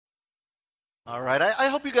All right. I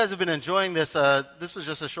hope you guys have been enjoying this. This was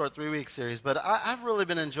just a short 3-week series, but I've really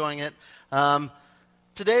been enjoying it.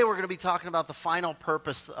 Today we're going to be talking about the final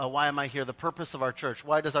purpose. Why am I here? The purpose of our church.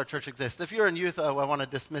 Why does our church exist? If you're in youth, I want to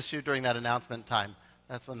dismiss you during that announcement time.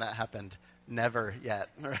 That's when that happened. Never yet,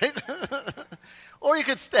 right? Or you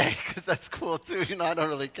could stay, because that's cool too. I don't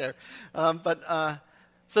really care.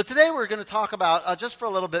 So today we're going to talk about, just for a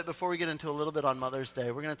little bit before we get into a little bit on Mother's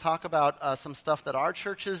Day, we're going to talk about some stuff that our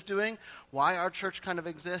church is doing, why our church kind of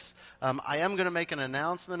exists. I am going to make an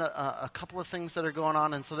announcement, a couple of things that are going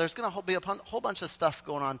on, and so there's going to be a whole bunch of stuff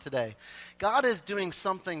going on today. God is doing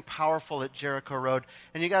something powerful at Jericho Road,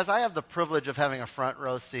 and you guys, I have the privilege of having a front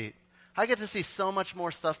row seat. I get to see so much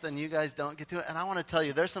more stuff than you guys don't get to, and I want to tell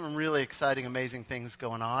you, there's some really exciting, amazing things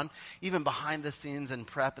going on, even behind the scenes and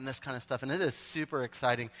prep and this kind of stuff, and it is super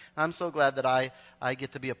exciting. And I'm so glad that I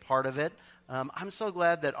get to be a part of it. I'm so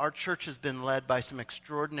glad that our church has been led by some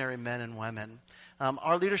extraordinary men and women.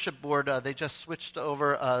 Our leadership board, they just switched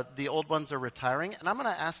over. The old ones are retiring, and I'm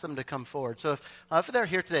going to ask them to come forward. So if they're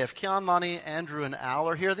here today, if Keon, Lonnie, Andrew, and Al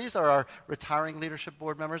are here, these are our retiring leadership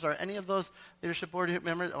board members. Are any of those leadership board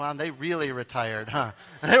members? Wow, they really retired, huh?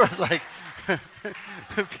 They was like,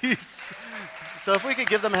 peace. So if we could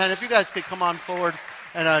give them a hand, if you guys could come on forward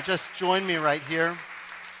and just join me right here.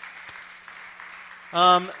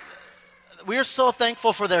 We are so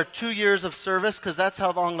thankful for their 2 years of service, because that's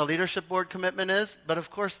how long the leadership board commitment is. But of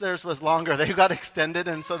course theirs was longer. They got extended,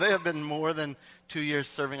 and so they have been more than 2 years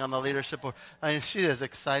serving on the leadership board. I mean, she is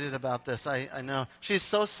excited about this. I know. She's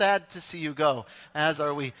so sad to see you go, as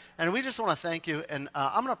are we. And we just want to thank you. And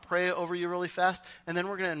I'm going to pray over you really fast, and then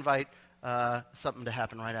we're going to invite something to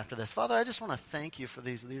happen right after this. Father, I just want to thank you for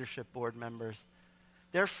these leadership board members.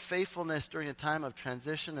 Their faithfulness during a time of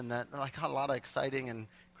transition, and that a lot of exciting and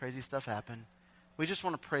crazy stuff happen. We just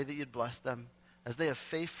want to pray that you'd bless them as they have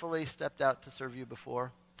faithfully stepped out to serve you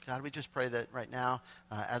before. God, we just pray that right now,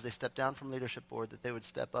 as they step down from leadership board, that they would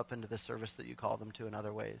step up into the service that you call them to in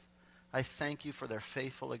other ways. I thank you for their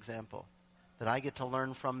faithful example, that I get to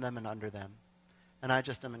learn from them and under them. And I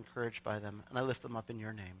just am encouraged by them, and I lift them up in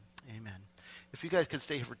your name. Amen. If you guys could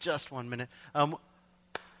stay here for just 1 minute.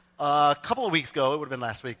 A couple of weeks ago, it would have been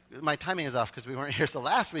last week. My timing is off because we weren't here. So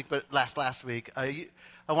last week, but last week, I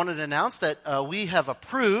wanted to announce that we have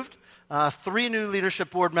approved 3 new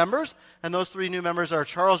leadership board members, and those 3 new members are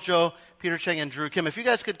Charles Joe, Peter Cheng, and Drew Kim. If you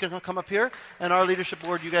guys could come up here, and our leadership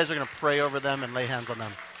board, you guys are going to pray over them and lay hands on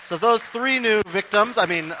them. So those 3 new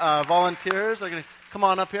volunteers are going to come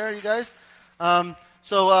on up here, you guys.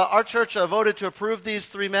 So our church voted to approve these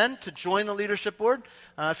 3 men to join the leadership board.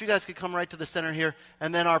 If you guys could come right to the center here.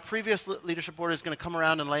 And then our previous leadership board is going to come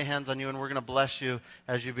around and lay hands on you, and we're going to bless you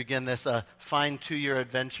as you begin this fine 2-year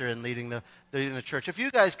adventure in leading the church. If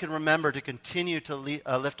you guys can remember to continue to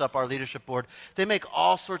lift up our leadership board, they make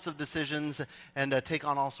all sorts of decisions and take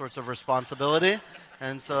on all sorts of responsibility.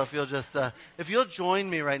 And so if you'll join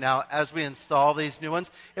me right now as we install these new ones.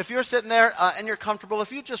 If you're sitting there and you're comfortable,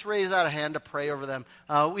 if you just raise out a hand to pray over them.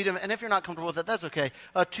 And if you're not comfortable with it, that's okay.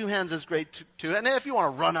 2 hands is great too. And if you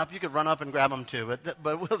want to run up, you could run up and grab them too.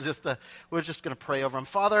 But we're just going to pray over them.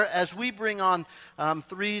 Father, as we bring on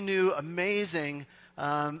 3 new amazing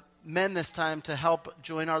men this time to help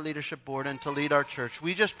join our leadership board and to lead our church,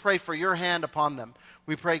 we just pray for your hand upon them.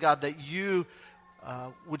 We pray, God, that you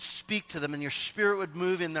would speak to them and your spirit would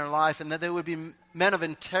move in their life, and that they would be men of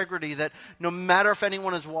integrity, that no matter if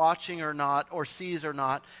anyone is watching or not, or sees or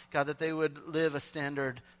not, God, that they would live a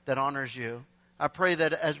standard that honors you. I pray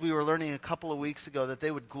that as we were learning a couple of weeks ago, that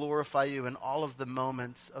they would glorify you in all of the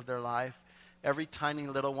moments of their life. Every tiny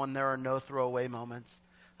little one, there are no throwaway moments.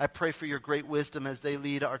 I pray for your great wisdom as they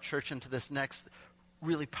lead our church into this next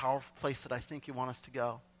really powerful place that I think you want us to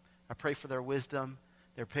go. I pray for their wisdom,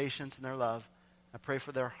 their patience, and their love. I pray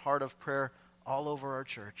for their heart of prayer all over our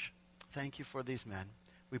church. Thank you for these men.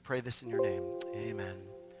 We pray this in your name. Amen.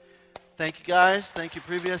 Thank you, guys. Thank you,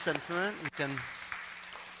 Previous and current. You can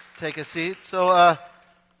take a seat. So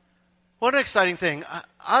what an exciting thing.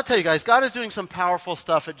 I'll tell you guys, God is doing some powerful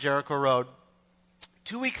stuff at Jericho Road.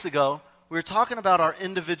 2 weeks ago, we were talking about our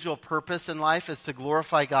individual purpose in life is to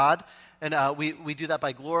glorify God. And we do that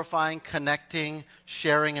by glorifying, connecting,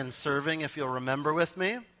 sharing, and serving, if you'll remember with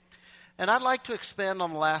me. And I'd like to expand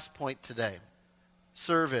on the last point today,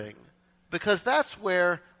 serving, because that's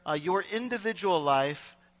where your individual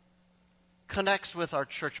life connects with our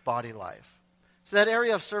church body life. So that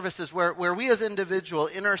area of service is where we as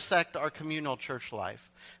individuals intersect our communal church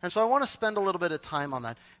life. And so I want to spend a little bit of time on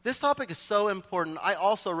that. This topic is so important. I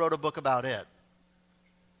also wrote a book about it.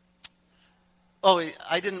 Oh,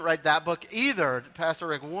 I didn't write that book either. Pastor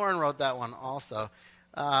Rick Warren wrote that one also.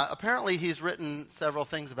 Apparently, he's written several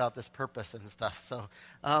things about this purpose and stuff. So,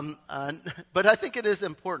 but I think it is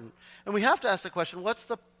important. And we have to ask the question, what's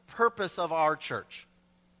the purpose of our church?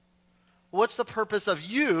 What's the purpose of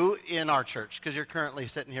you in our church? Because you're currently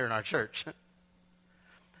sitting here in our church.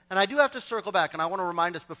 And I do have to circle back, and I want to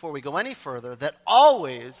remind us before we go any further that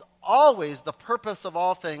always, always the purpose of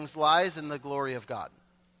all things lies in the glory of God.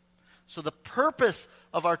 So the purpose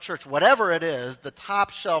of our church, whatever it is, the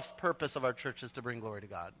top shelf purpose of our church is to bring glory to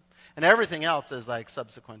God. And everything else is like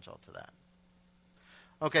subsequential to that.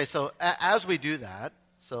 Okay, so as we do that,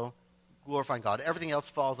 so glorifying God, everything else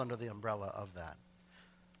falls under the umbrella of that.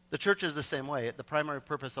 The church is the same way. The primary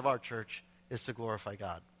purpose of our church is to glorify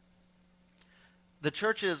God. The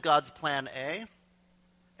church is God's plan A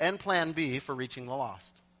and plan B for reaching the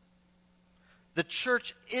lost. The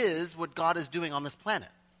church is what God is doing on this planet.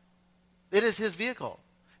 It is his vehicle.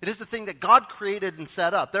 It is the thing that God created and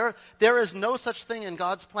set up. There is no such thing in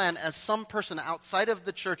God's plan as some person outside of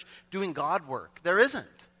the church doing God work. There isn't.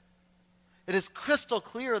 It is crystal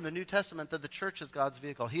clear in the New Testament that the church is God's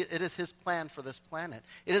vehicle. It is his plan for this planet.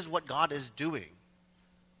 It is what God is doing,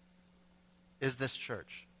 is this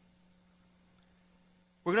church.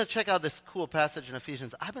 We're going to check out this cool passage in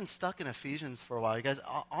Ephesians. I've been stuck in Ephesians for a while. You guys,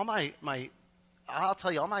 I'll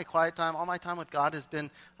tell you, all my quiet time, all my time with God has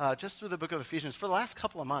been just through the book of Ephesians. For the last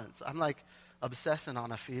couple of months, I'm like obsessing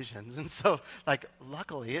on Ephesians. And so,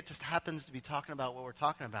 luckily, it just happens to be talking about what we're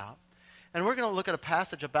talking about. And we're going to look at a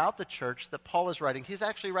passage about the church that Paul is writing. He's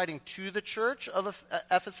actually writing to the church of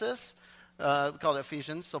Ephesus. We call it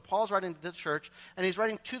Ephesians. So Paul's writing to the church, and he's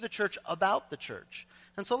writing to the church about the church.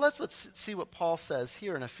 And so let's see what Paul says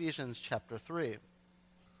here in Ephesians chapter 3.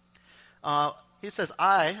 He says,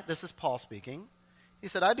 this is Paul speaking, he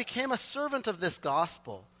said, I became a servant of this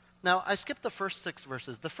gospel. Now, I skipped the first 6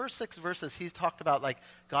 verses. The first 6 verses, he's talked about,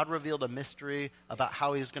 God revealed a mystery about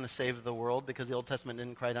how he was going to save the world because the Old Testament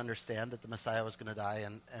didn't quite understand that the Messiah was going to die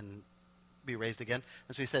and be raised again.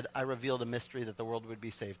 And so he said, I revealed a mystery that the world would be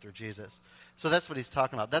saved through Jesus. So that's what he's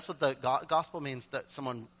talking about. That's what the gospel means, that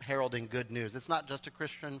someone heralding good news. It's not just a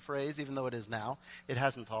Christian phrase, even though it is now. It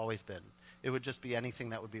hasn't always been. It would just be anything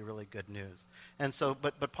that would be really good news. And so,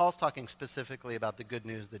 but Paul's talking specifically about the good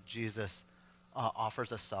news that Jesus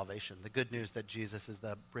offers us salvation, the good news that Jesus is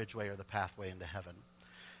the bridgeway or the pathway into heaven.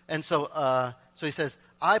 And so he says,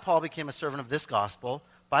 I, Paul, became a servant of this gospel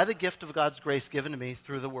by the gift of God's grace given to me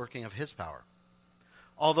through the working of his power.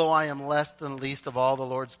 Although I am less than least of all the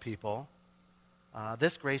Lord's people,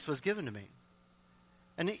 this grace was given to me.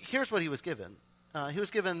 And here's what he was given. He was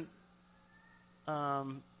given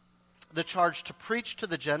the charge to preach to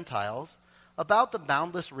the Gentiles about the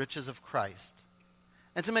boundless riches of Christ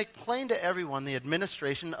and to make plain to everyone the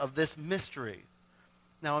administration of this mystery.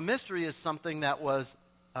 Now, a mystery is something that was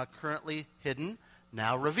currently hidden,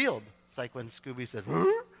 now revealed. It's like when Scooby said,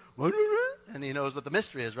 and he knows what the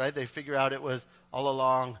mystery is, right? They figure out it was all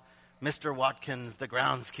along Mr. Watkins, the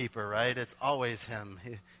groundskeeper, right? It's always him.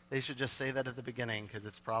 They should just say that at the beginning because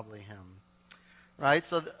it's probably him, right?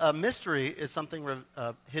 So a mystery is something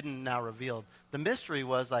hidden, now revealed. The mystery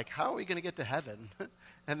was how are we going to get to heaven?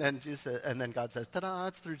 And then God says, ta-da,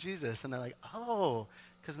 it's through Jesus. And they're like, oh,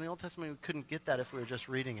 because in the Old Testament we couldn't get that if we were just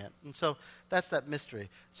reading it. And so that's that mystery.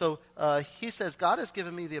 So he says, God has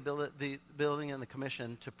given me the ability and the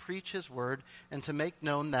commission to preach his word and to make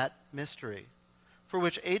known that mystery, for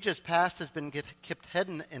which ages past has been kept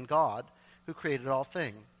hidden in God, who created all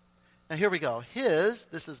things. Now here we go.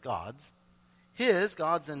 This is God's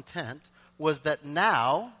intent was that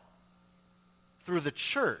now, through the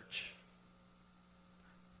church,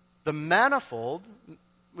 the manifold,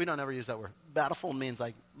 we don't ever use that word. Manifold means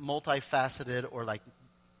multifaceted or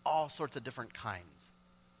all sorts of different kinds.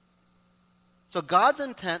 So God's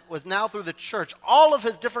intent was now through the church, all of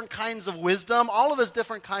his different kinds of wisdom, all of his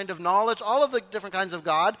different kind of knowledge, all of the different kinds of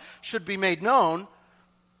God should be made known.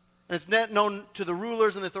 And it's not known to the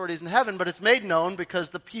rulers and the authorities in heaven, but it's made known because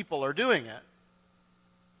the people are doing it.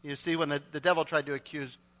 You see, when the devil tried to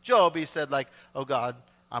accuse Job, he said oh God,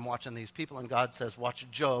 I'm watching these people, and God says, watch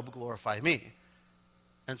Job glorify me.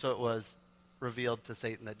 And so it was revealed to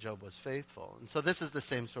Satan that Job was faithful. And so this is the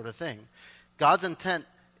same sort of thing. God's intent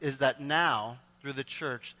is that now, through the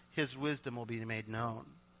church, his wisdom will be made known,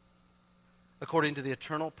 according to the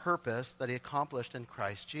eternal purpose that he accomplished in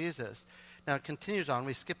Christ Jesus. Now it continues on.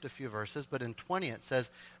 We skipped a few verses, but in 20 it says,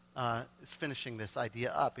 it's finishing this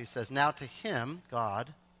idea up. He says, now to him,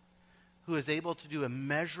 God, who is able to do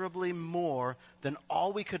immeasurably more than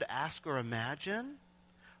all we could ask or imagine,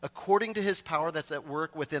 according to his power that's at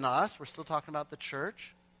work within us. We're still talking about the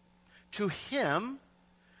church. To him,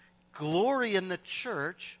 glory in the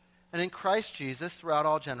church and in Christ Jesus throughout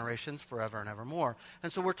all generations, forever and evermore.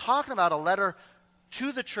 And so we're talking about a letter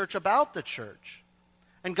to the church about the church.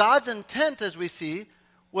 And God's intent, as we see,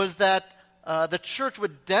 was that the church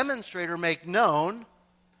would demonstrate or make known,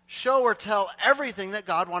 show or tell everything that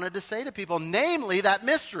God wanted to say to people. Namely, that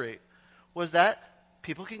mystery was that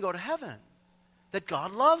people can go to heaven, that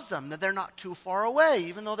God loves them, that they're not too far away.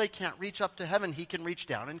 Even though they can't reach up to heaven, he can reach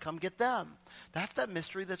down and come get them. That's that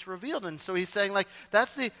mystery that's revealed. And so he's saying, like,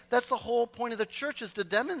 that's the whole point of the church, is to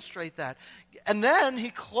demonstrate that. And then he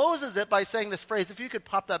closes it by saying this phrase. If you could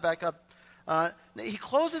pop that back up. He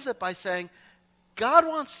closes it by saying, God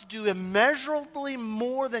wants to do immeasurably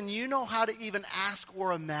more than you know how to even ask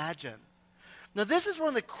or imagine. Now, this is one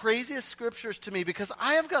of the craziest scriptures to me because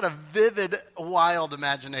I have got a vivid, wild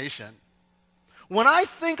imagination. When I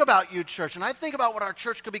think about you, church, and I think about what our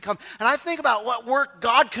church could become, and I think about what work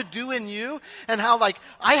God could do in you, and how, like,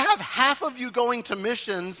 I have half of you going to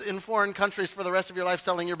missions in foreign countries for the rest of your life,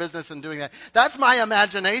 selling your business and doing that. That's my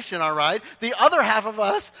imagination, all right? The other half of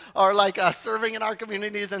us are, like, serving in our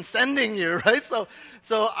communities and sending you, right?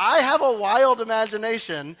 So I have a wild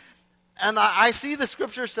imagination, and I see the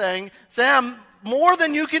scripture saying, Sam, more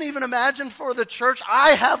than you can even imagine for the church, I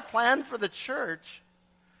have planned for the church.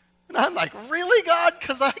 And I'm like, really, God?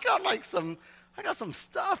 Because I got some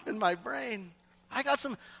stuff in my brain. I got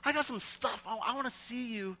some stuff. I want to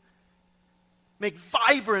see you make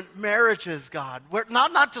vibrant marriages, God. Where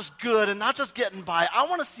not just good and not just getting by. I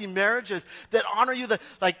want to see marriages that honor you, that,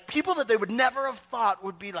 like, people that they would never have thought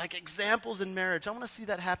would be like examples in marriage. I want to see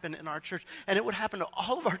that happen in our church. And it would happen to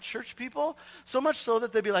all of our church people, so much so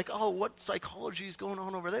that they'd be like, oh, what psychology is going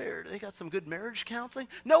on over there? They got some good marriage counseling?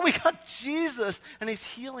 No, we got Jesus, and he's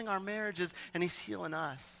healing our marriages, and he's healing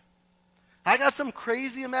us. I got some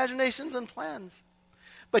crazy imaginations and plans.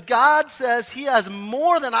 But God says he has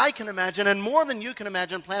more than I can imagine and more than you can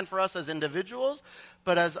imagine planned for us as individuals,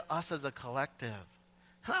 but as us as a collective.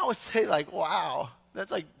 And I would say, like, wow. That's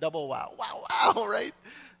like double wow. Wow, right?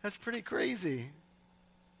 That's pretty crazy.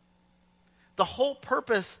 The whole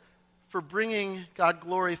purpose for bringing God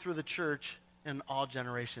glory through the church in all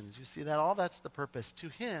generations. You see that? All that's the purpose. To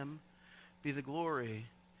him be the glory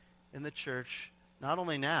in the church, not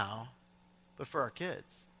only now, but for our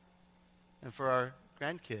kids and for our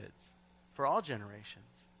grandkids, for all generations.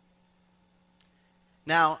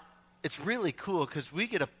 Now, it's really cool because we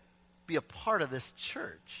get to be a part of this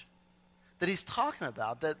church that he's talking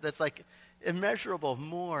about, that's like immeasurable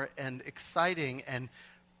more and exciting and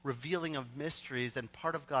revealing of mysteries and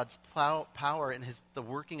part of God's power and the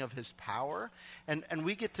working of his power. And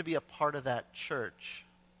we get to be a part of that church.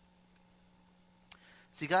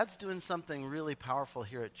 See, God's doing something really powerful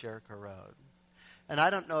here at Jericho Road. And I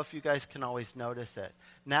don't know if you guys can always notice it.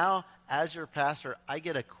 Now, as your pastor, I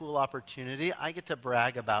get a cool opportunity. I get to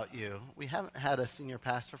brag about you. We haven't had a senior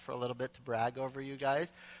pastor for a little bit to brag over you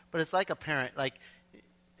guys. But it's like a parent. Like,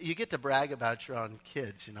 you get to brag about your own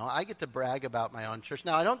kids, you know. I get to brag about my own church.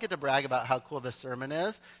 Now, I don't get to brag about how cool the sermon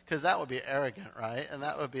is, because that would be arrogant, right? And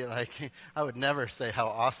that would be like, I would never say how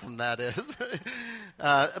awesome that is.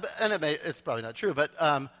 And it's probably not true,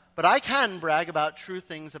 but I can brag about true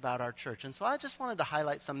things about our church. And so I just wanted to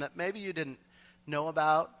highlight some that maybe you didn't know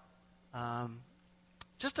about,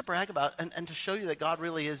 just to brag about and to show you that God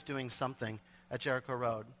really is doing something at Jericho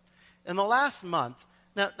Road. In the last month,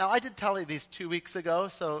 now I did tally these 2 weeks ago,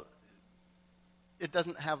 so it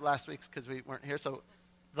doesn't have last week's because we weren't here. So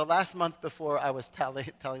the last month before I was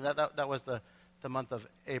telling that was the month of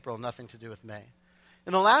April, nothing to do with May.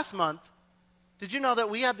 In the last month, did you know that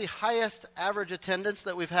we had the highest average attendance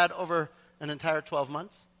that we've had over an entire 12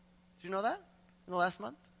 months? Did you know that in the last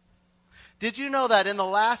month? Did you know that in the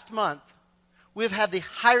last month, we've had the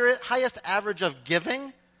highest average of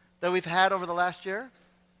giving that we've had over the last year?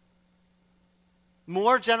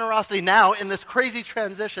 More generosity now in this crazy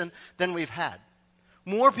transition than we've had.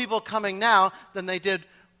 More people coming now than they did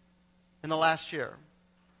in the last year.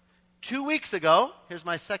 2 weeks ago, here's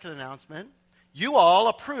my second announcement, you all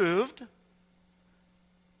approved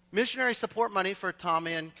missionary support money for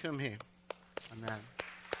Tommy and Kumhi. Amen.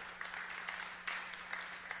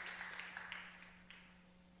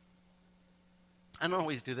 I don't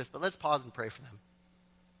always do this, but let's pause and pray for them.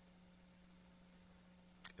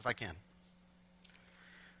 If I can.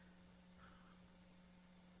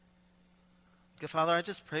 Okay, Father, I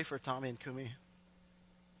just pray for Tommy and Kumhi.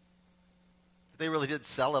 They really did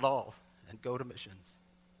sell it all and go to missions.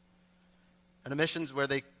 And to missions where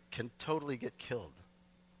they can totally get killed.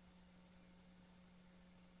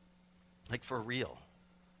 Like for real.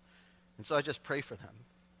 And so I just pray for them.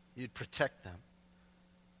 You'd protect them.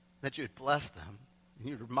 That you'd bless them. And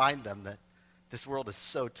you'd remind them that This world is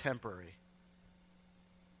so temporary.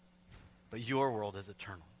 But your world is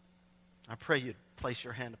eternal. I pray you'd place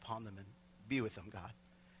your hand upon them and be with them, God.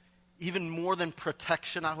 Even more than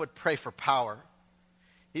protection, I would pray for power.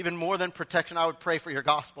 Even more than protection, I would pray for your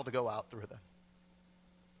gospel to go out through them.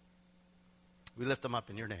 We lift them up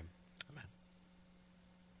in your name. Amen.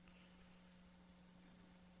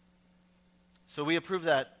 So we approved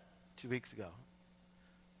that 2 weeks ago.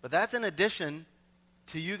 But that's in addition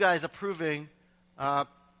to you guys approving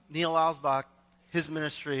Neil Alsbach, his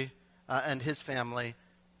ministry, and his family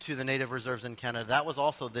to the Native Reserves in Canada. That was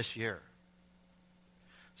also this year.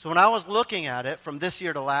 So when I was looking at it from this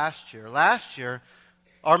year to last year,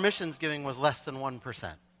 our missions giving was less than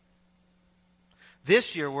 1%.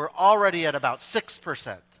 This year, we're already at about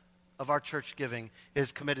 6% of our church giving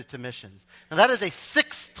is committed to missions. Now, that is a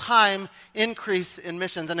 6-time increase in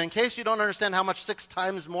missions. And in case you don't understand how much 6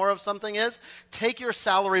 times more of something is, take your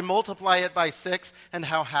salary, multiply it by 6, and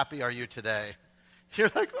how happy are you today?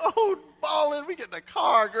 You're like, oh, ballin', we get in a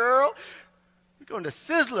car, girl. We're going to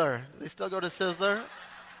Sizzler. Do they still go to Sizzler?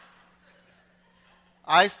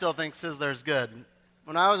 I still think Sizzler is good.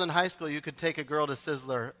 When I was in high school, you could take a girl to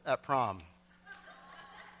Sizzler at prom.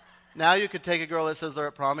 Now you could take a girl that Sizzler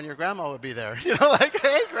at prom and your grandma would be there. You know, like,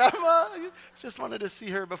 hey, grandma, just wanted to see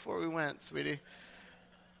her before we went, sweetie.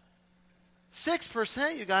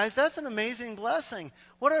 6%, you guys, that's an amazing blessing.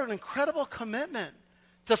 What an incredible commitment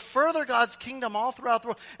to further God's kingdom all throughout the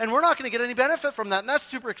world. And we're not going to get any benefit from that, and that's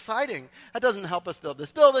super exciting. That doesn't help us build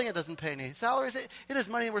this building. It doesn't pay any salaries. It is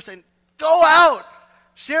money. We're saying, go out,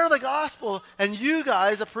 share the gospel, and you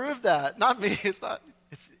guys approve that. Not me. It's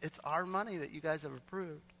our money that you guys have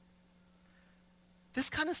approved. This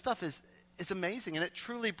kind of stuff is amazing, and it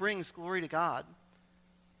truly brings glory to God.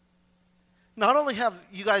 Not only have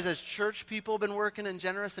you guys as church people been working and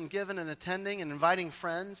generous and giving and attending and inviting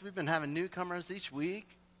friends, we've been having newcomers each week,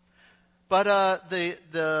 but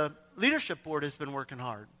the leadership board has been working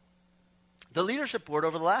hard. The leadership board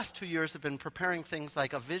over the last 2 years have been preparing things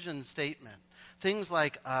like a vision statement, things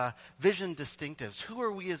like vision distinctives. Who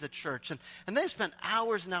are we as a church? And they've spent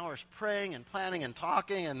hours and hours praying and planning and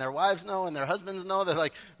talking, and their wives know and their husbands know. They're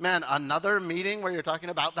like, man, another meeting where you're talking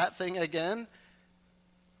about that thing again?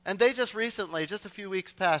 And they just recently, just a few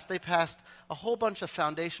weeks past, they passed a whole bunch of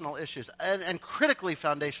foundational issues, and critically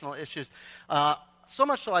foundational issues. So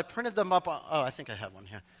much so I printed them up on, I think I have one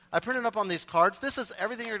here. I printed up on these cards. This is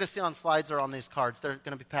everything you're going to see on slides are on these cards. They're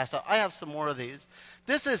going to be passed out. I have some more of these.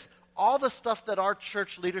 This is all the stuff that our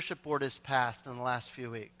church leadership board has passed in the last few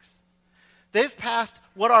weeks. They've passed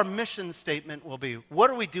what our mission statement will be. What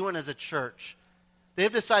are we doing as a church?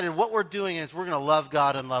 They've decided what we're doing is we're going to love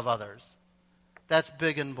God and love others. That's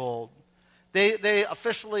big and bold. They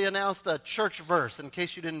officially announced a church verse. In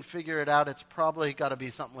case you didn't figure it out, it's probably got to be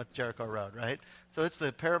something with Jericho Road, right? So it's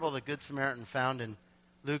the parable of the Good Samaritan found in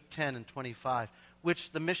Luke 10 and 25,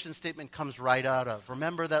 which the mission statement comes right out of.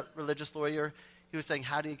 Remember that religious lawyer? He was saying,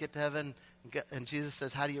 how do you get to heaven? And Jesus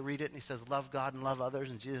says, how do you read it? And he says, love God and love others.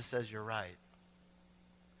 And Jesus says, you're right.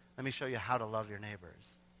 Let me show you how to love your neighbors.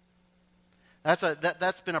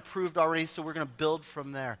 That's been approved already, so we're going to build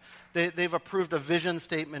from there. They've approved a vision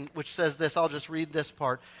statement which says this. I'll just read this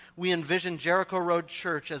part. We envision Jericho Road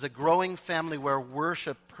Church as a growing family where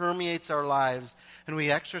worship permeates our lives, and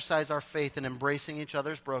we exercise our faith in embracing each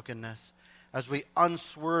other's brokenness as we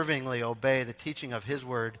unswervingly obey the teaching of His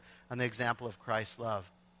Word and the example of Christ's love.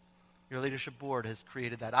 Your leadership board has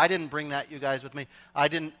created that. I didn't bring that, you guys, with me. I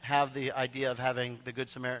didn't have the idea of having the Good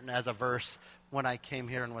Samaritan as a verse when I came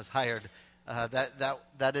here and was hired.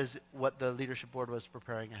 That is what the leadership board was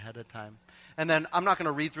preparing ahead of time. And then I'm not going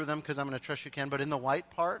to read through them because I'm going to trust you can, but in the white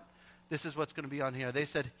part, this is what's going to be on here. They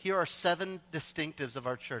said, here are 7 distinctives of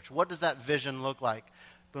our church. What does that vision look like?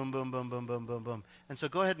 Boom, boom, boom, boom, boom, boom, boom. And so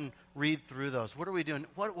go ahead and read through those. What are we doing?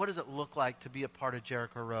 What does it look like to be a part of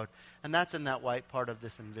Jericho Road? And that's in that white part of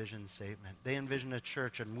this envision statement. They envision a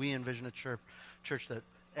church, and we envision a church that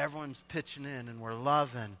everyone's pitching in, and we're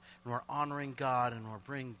loving, and we're honoring God, and we're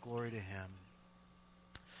bringing glory to Him.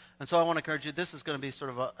 And so I want to encourage you, this is going to be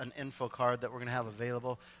sort of an info card that we're going to have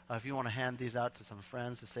available. If you want to hand these out to some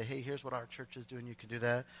friends to say, hey, here's what our church is doing, you can do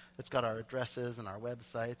that. It's got our addresses and our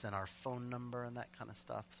websites and our phone number and that kind of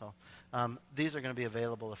stuff. So these are going to be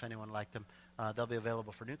available if anyone would like them. They'll be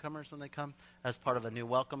available for newcomers when they come as part of a new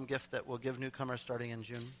welcome gift that we'll give newcomers starting in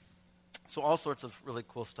June. So all sorts of really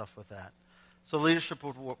cool stuff with that. So the leadership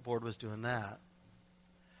board was doing that.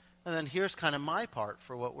 And then here's kind of my part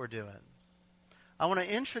for what we're doing. I want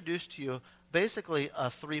to introduce to you basically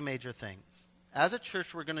 3 major things. As a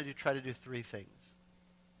church, we're going to try to do 3 things.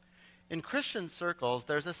 In Christian circles,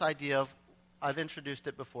 there's this idea of I've introduced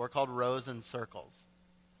it before, called rows and circles.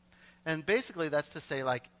 And basically that's to say,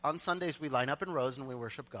 like, on Sundays we line up in rows and we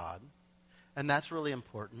worship God. And that's really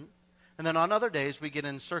important. And then on other days we get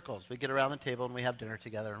in circles. We get around the table and we have dinner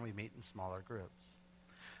together and we meet in smaller groups.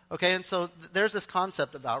 Okay, and so there's this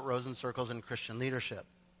concept about rows and circles in Christian leadership.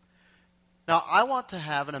 Now, I want to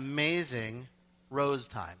have an amazing rows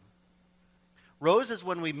time. Rows is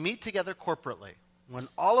when we meet together corporately, when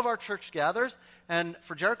all of our church gathers. And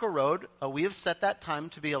for Jericho Road, we have set that time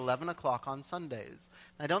to be 11 o'clock on Sundays.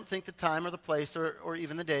 I don't think the time or the place or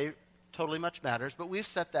even the day totally much matters, but we've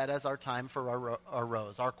set that as our time for our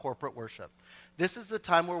rows, our corporate worship. This is the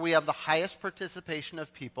time where we have the highest participation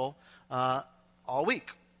of people all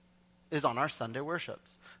week, is on our Sunday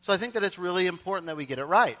worships. So I think that it's really important that we get it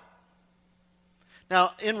right.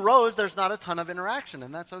 Now, in rows, there's not a ton of interaction,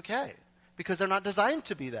 and that's okay, because they're not designed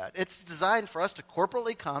to be that. It's designed for us to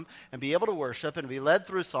corporately come and be able to worship and be led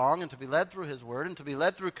through song and to be led through his word and to be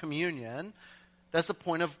led through communion. That's the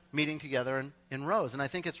point of meeting together in rows, and I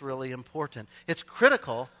think it's really important. It's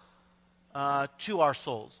critical to our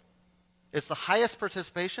souls. It's the highest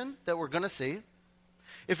participation that we're going to see.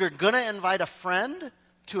 If you're going to invite a friend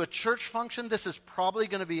to a church function, this is probably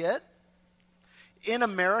going to be it. In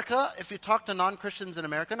America, if you talk to non-Christians in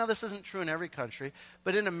America, now this isn't true in every country,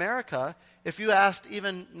 but in America, if you asked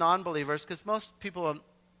even non-believers, because most people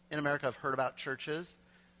in America have heard about churches,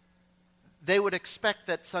 they would expect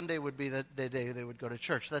that Sunday would be the day they would go to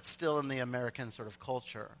church. That's still in the American sort of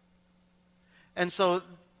culture. And so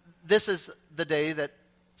this is the day that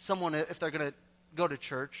someone, if they're going to go to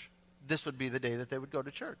church, this would be the day that they would go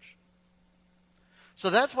to church. So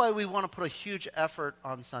that's why we want to put a huge effort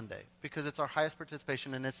on Sunday, because it's our highest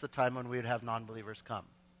participation and it's the time when we would have non-believers come.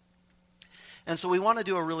 And so we want to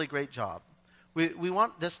do a really great job. We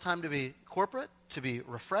want this time to be corporate, to be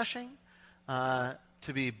refreshing, to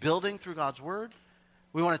be building through God's word.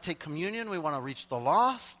 We want to take communion, we want to reach the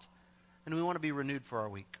lost, and we want to be renewed for our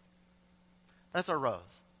week. That's our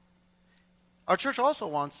rows. Our church also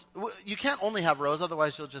wants, you can't only have rows,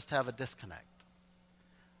 otherwise you'll just have a disconnect.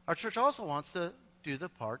 Our church also wants to do the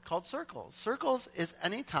part called circles. Circles is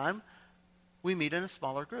any time we meet in a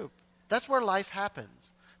smaller group. That's where life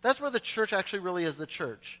happens. That's where the church actually really is the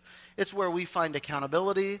church. It's where we find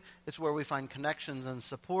accountability. It's where we find connections and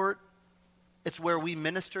support. It's where we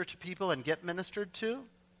minister to people and get ministered to.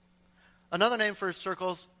 Another name for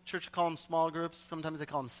circles, church call them small groups. Sometimes they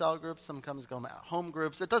call them cell groups. Sometimes they call them home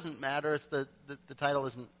groups. It doesn't matter. It's the title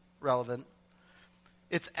isn't relevant.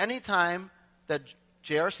 It's any time that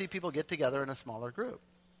JRC people get together in a smaller group.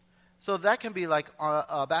 So that can be like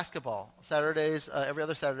basketball. Saturdays, every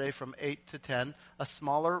other Saturday from 8 to 10, a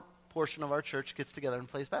smaller portion of our church gets together and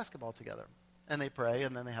plays basketball together. And they pray,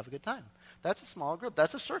 and then they have a good time. That's a small group.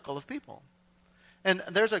 That's a circle of people. And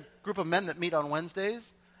there's a group of men that meet on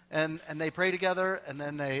Wednesdays, and they pray together, and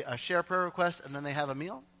then they share prayer requests, and then they have a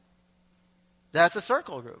meal. That's a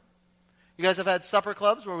circle group. You guys have had supper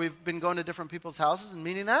clubs where we've been going to different people's houses and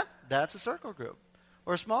meeting that? That's a circle group.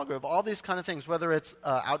 Or a small group, all these kind of things, whether it's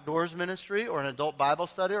outdoors ministry or an adult Bible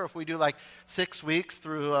study, or if we do like 6 weeks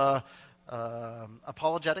through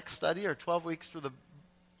apologetic study or 12 weeks through the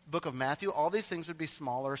book of Matthew, all these things would be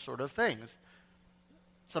smaller sort of things.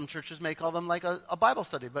 Some churches may call them like a Bible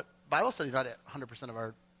study, but Bible study, not 100% of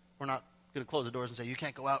our, we're not going to close the doors and say, you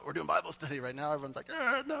can't go out, we're doing Bible study right now. Everyone's like,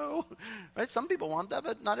 no. Right? Some people want that,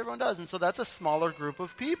 but not everyone does. And so that's a smaller group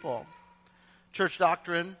of people. Church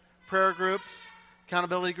doctrine, prayer groups,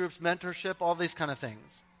 accountability groups, mentorship, all these kind of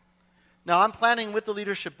things. Now, I'm planning with the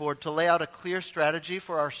leadership board to lay out a clear strategy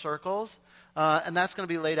for our circles, and that's going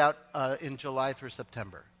to be laid out in July through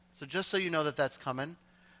September. So just so you know that that's coming.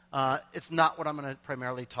 It's not what I'm going to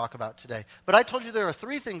primarily talk about today. But I told you there are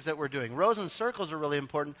 3 things that we're doing. Rows and circles are really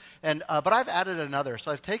important, but I've added another. So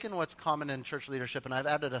I've taken what's common in church leadership, and I've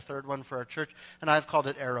added a third one for our church, and I've called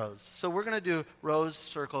it arrows. So we're going to do rows,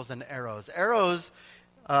 circles, and arrows. Arrows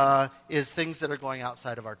is things that are going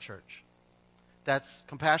outside of our church. That's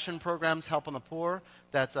compassion programs, helping the poor.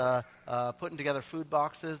 That's putting together food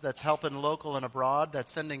boxes. That's helping local and abroad.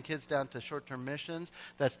 That's sending kids down to short-term missions.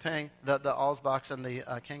 That's paying the Allsbox and the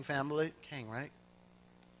Kang family. Kang, right?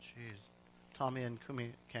 Jeez. Tommy and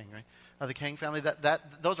Kumi Kang, right? The Kang family.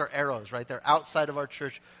 Those are arrows, right? They're outside of our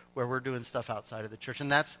church where we're doing stuff outside of the church. And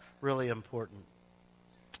that's really important.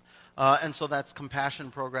 And so that's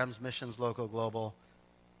compassion programs, missions, local, global.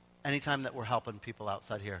 Anytime that we're helping people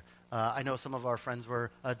outside here. I know some of our friends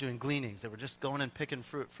were doing gleanings. They were just going and picking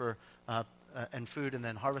fruit and food and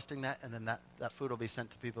then harvesting that, and then that food will be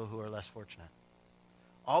sent to people who are less fortunate.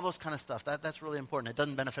 All those kind of stuff, that's really important. It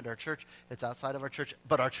doesn't benefit our church. It's outside of our church,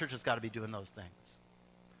 but our church has got to be doing those things.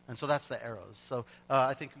 And so that's the arrows. So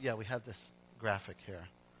I think, we have this graphic here.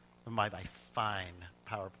 My fine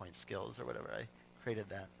PowerPoint skills or whatever. I created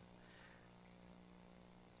that.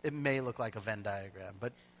 It may look like a Venn diagram,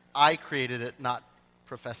 but I created it, not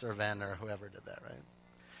Professor Venn or whoever did that, right?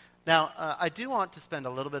 Now, I do want to spend a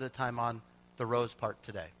little bit of time on the rows part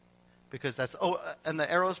today, because and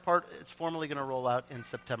the arrows part, it's formally going to roll out in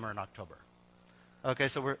September and October. Okay,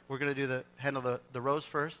 so we're going to handle the rows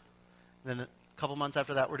first, then a couple months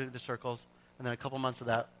after that, we're going to do the circles, and then a couple months of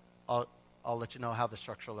that, I'll let you know how the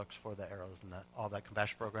structure looks for the arrows and all that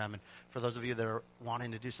compassion program. And for those of you that are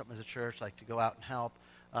wanting to do something as a church, like to go out and help,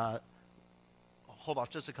 hold off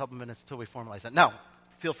just a couple minutes until we formalize that. Now,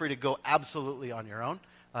 feel free to go absolutely on your own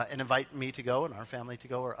and invite me to go and our family to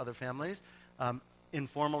go or other families.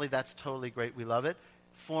 Informally, that's totally great. We love it.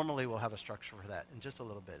 Formally, we'll have a structure for that in just a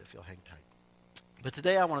little bit if you'll hang tight. But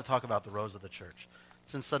today I want to talk about the rows of the church,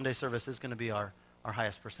 since Sunday service is going to be our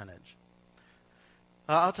highest percentage.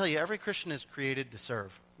 I'll tell you, every Christian is created to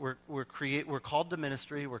serve. We're called to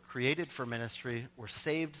ministry. We're created for ministry. We're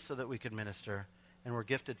saved so that we can minister. And we're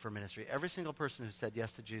gifted for ministry. Every single person who said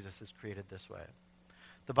yes to Jesus is created this way.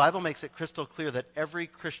 The Bible makes it crystal clear that every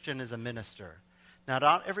Christian is a minister. Now,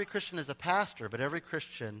 not every Christian is a pastor, but every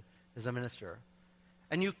Christian is a minister.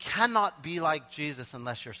 And you cannot be like Jesus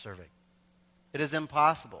unless you're serving. It is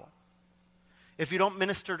impossible. If you don't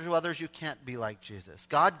minister to others, you can't be like Jesus.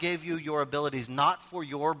 God gave you your abilities not for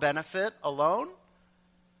your benefit alone.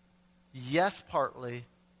 Yes, partly,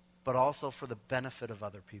 but also for the benefit of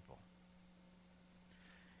other people.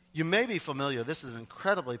 You may be familiar, this is an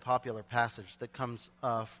incredibly popular passage that comes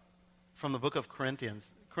from the book of Corinthians.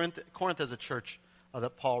 Corinth is a church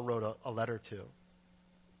that Paul wrote a letter to.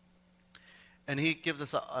 And he gives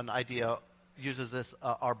us an idea, uses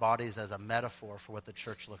our bodies as a metaphor for what the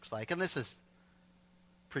church looks like. And this is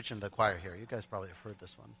preaching to the choir here. You guys probably have heard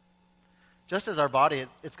this one. Just as our body,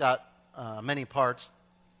 it's got many parts,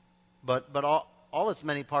 but all its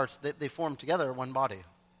many parts, they form together one body.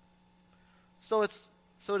 So it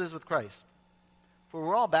is with Christ. For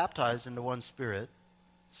we're all baptized into one Spirit,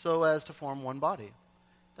 so as to form one body.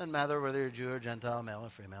 Doesn't matter whether you're Jew or Gentile, male or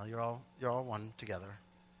female. You're all one together.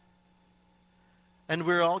 And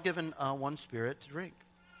we're all given one Spirit to drink.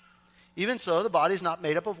 Even so, the body's not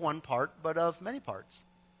made up of one part, but of many parts.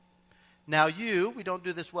 Now we don't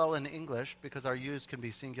do this well in English because our yous can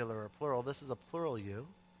be singular or plural. This is a plural you.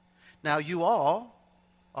 Now you all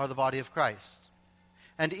are the body of Christ.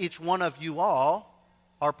 And each one of you all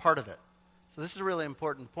are part of it. So this is a really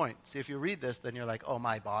important point. See, if you read this, then you're like, oh,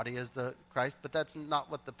 my body is the Christ, but that's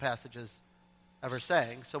not what the passage is ever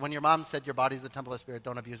saying. So when your mom said your body is the temple of the Spirit,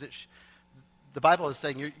 don't abuse it, the Bible is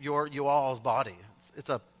saying you all's body. It's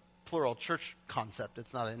a plural church concept.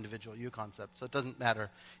 It's not an individual you concept. So it doesn't matter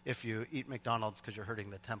if you eat McDonald's because you're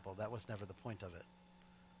hurting the temple. That was never the point of it.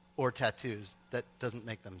 Or tattoos. That doesn't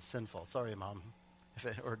make them sinful. Sorry, Mom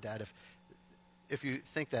or Dad, if you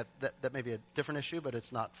think that may be a different issue, but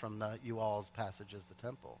it's not from the you all's passage as the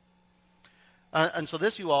temple. And so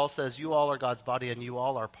this you all says you all are God's body and you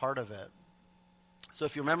all are part of it. So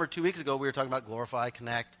if you remember 2 weeks ago, we were talking about glorify,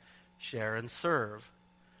 connect, share, and serve.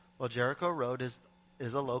 Well, Jericho Road is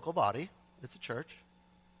a local body. It's a church.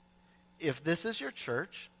 If this is your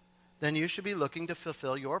church, then you should be looking to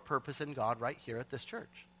fulfill your purpose in God right here at this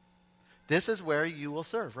church. This is where you will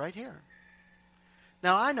serve, right here.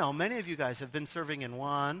 Now, I know many of you guys have been serving in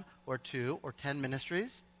 1 or 2 or 10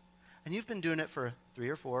 ministries, and you've been doing it for 3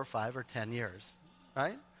 or 4 or 5 or 10 years,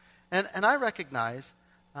 right? And I recognize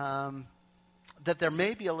that there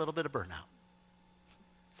may be a little bit of burnout.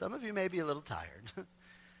 Some of you may be a little tired.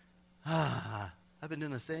 I've been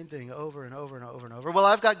doing the same thing over and over and over and over. Well,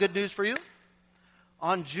 I've got good news for you.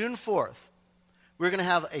 On June 4th, we're going to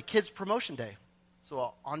have a kids promotion day.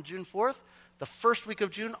 So on June 4th, the first week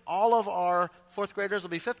of June, all of our 4th graders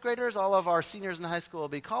will be 5th graders. All of our seniors in high school will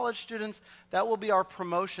be college students. That will be our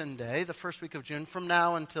promotion day, the first week of June, from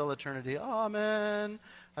now until eternity. Amen.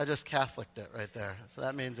 I just Catholicked it right there. So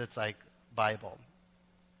that means it's like Bible.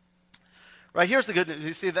 Right, here's the good news.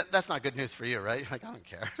 You see, that's not good news for you, right? Like, I don't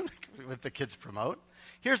care what the kids promote.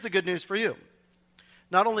 Here's the good news for you.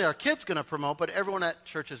 Not only are kids going to promote, but everyone at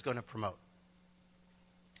church is going to promote.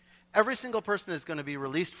 Every single person is going to be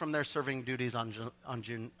released from their serving duties on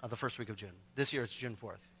June, the first week of June. This year it's June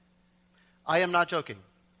 4th. I am not joking.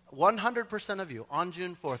 100% of you on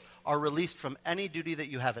June 4th are released from any duty that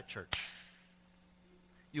you have at church.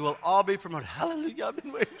 You will all be promoted. Hallelujah, I've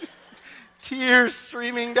been waiting. Tears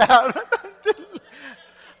streaming down.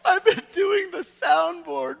 I've been doing the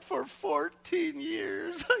soundboard for 14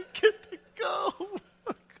 years. I get to go.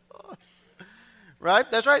 Oh, God. Right?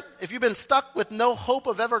 That's right. If you've been stuck with no hope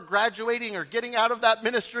of ever graduating or getting out of that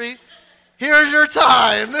ministry, here's your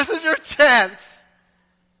time. This is your chance.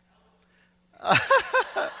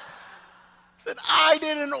 Said, I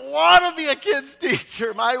didn't want to be a kids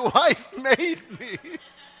teacher. My wife made me.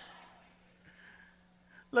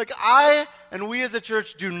 Look, I and we as a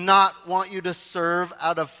church do not want you to serve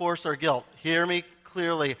out of force or guilt. Hear me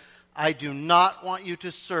clearly. I do not want you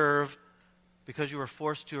to serve because you were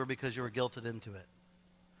forced to or because you were guilted into it.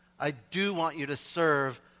 I do want you to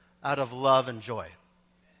serve out of love and joy.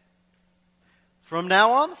 From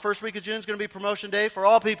now on, the first week of June is going to be promotion day for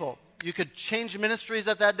all people. You could change ministries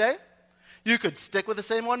at that day. You could stick with the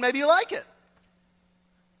same one. Maybe you like it.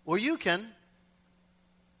 Or you can,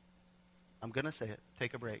 I'm going to say it,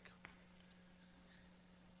 take a break.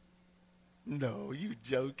 No, you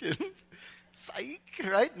joking. Psych,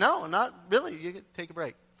 right? No, not really. You can take a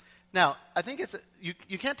break. Now, I think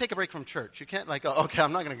you can't take a break from church. You can't like, oh, okay,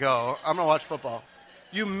 I'm not going to go. I'm going to watch football.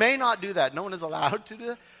 You may not do that. No one is allowed to do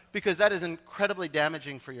that because that is incredibly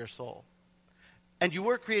damaging for your soul. And you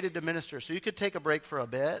were created to minister, so you could take a break for a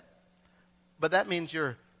bit, but that means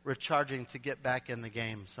you're recharging to get back in the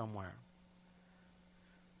game somewhere.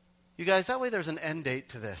 You guys, that way there's an end date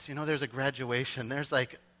to this. You know, there's a graduation. There's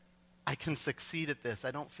like, I can succeed at this.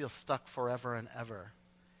 I don't feel stuck forever and ever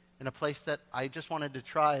in a place that I just wanted to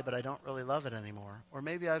try, but I don't really love it anymore. Or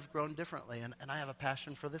maybe I've grown differently, and I have a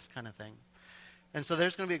passion for this kind of thing. And so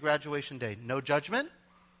there's going to be a graduation day. No judgment,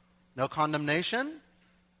 no condemnation,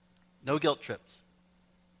 no guilt trips.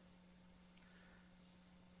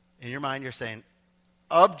 In your mind, you're saying,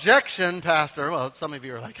 objection, Pastor. Well, some of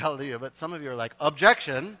you are like, hallelujah, but some of you are like,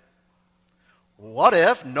 objection. What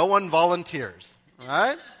if no one volunteers?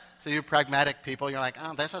 Right? So you pragmatic people, you're like,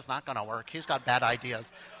 oh, this is not going to work. He's got bad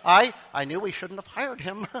ideas. I knew we shouldn't have hired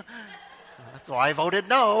him. That's why I voted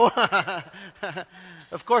no.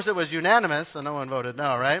 Of course, it was unanimous, so no one voted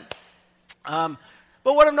no, right? But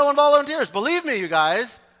what if no one volunteers? Believe me, you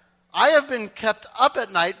guys, I have been kept up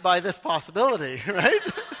at night by this possibility, right?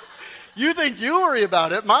 You think you worry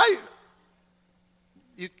about it.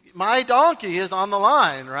 My donkey is on the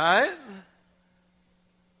line, right?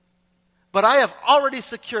 But I have already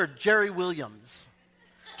secured Jerry Williams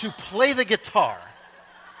to play the guitar.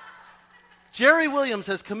 Jerry Williams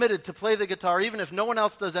has committed to play the guitar even if no one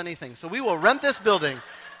else does anything. So we will rent this building.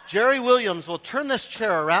 Jerry Williams will turn this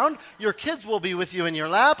chair around. Your kids will be with you in your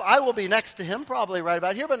lap. I will be next to him, probably right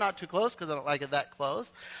about here, but not too close because I don't like it that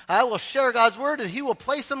close. I will share God's word and he will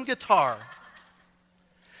play some guitar.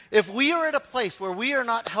 If we are at a place where we are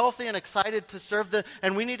not healthy and excited to serve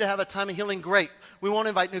and we need to have a time of healing, great. We won't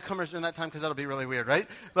invite newcomers during that time because that'll be really weird, right?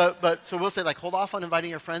 But so we'll say, like, hold off on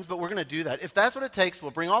inviting your friends, but we're going to do that. If that's what it takes,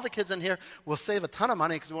 we'll bring all the kids in here. We'll save a ton of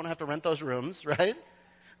money because we won't have to rent those rooms, right?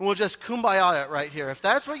 And we'll just kumbaya it right here. If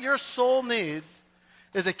that's what your soul needs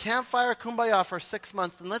is a campfire kumbaya for 6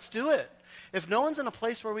 months, then let's do it. If no one's in a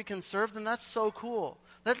place where we can serve, then that's so cool.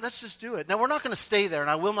 Let's just do it. Now, we're not going to stay there, and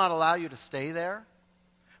I will not allow you to stay there.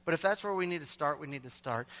 But if that's where we need to start, we need to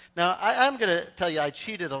start. Now, I'm going to tell you, I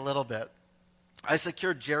cheated a little bit. I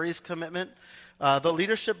secured Jerry's commitment. The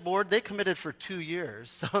leadership board, they committed for 2 years.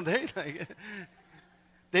 So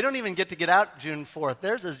they don't even get to get out June 4th.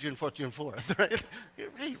 Theirs is June 4th, right?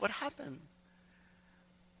 Hey, what happened?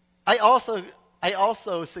 I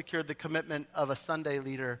also secured the commitment of a Sunday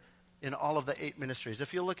leader in all of the 8 ministries.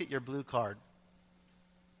 If you look at your blue card,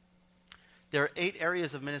 there are 8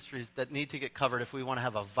 areas of ministries that need to get covered if we want to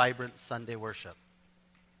have a vibrant Sunday worship.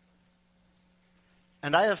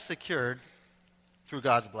 And I have secured, through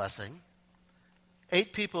God's blessing,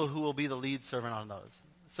 8 people who will be the lead servant on those.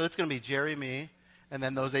 So it's going to be Jerry, me, and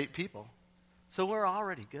then those 8 people. So we're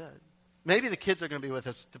already good. Maybe the kids are going to be with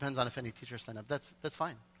us. Depends on if any teachers sign up. That's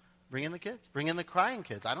fine. Bring in the kids. Bring in the crying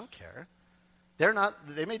kids. I don't care.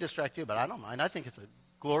 They may distract you, but I don't mind. I think it's a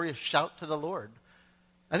glorious shout to the Lord.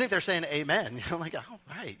 I think they're saying amen. I'm like, oh,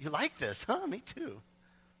 right, you like this, huh? Me too.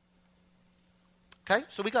 Okay,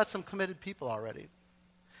 so we got some committed people already.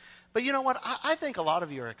 But you know what? I think a lot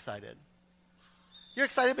of you are excited. You're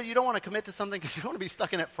excited, but you don't want to commit to something because you don't want to be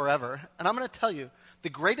stuck in it forever. And I'm going to tell you, the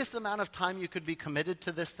greatest amount of time you could be committed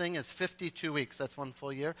to this thing is 52 weeks. That's 1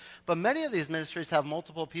 full year. But many of these ministries have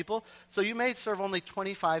multiple people, so you may serve only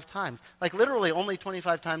 25 times. Like literally only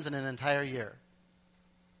 25 times in an entire year.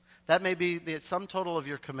 That may be the sum total of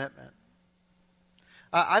your commitment.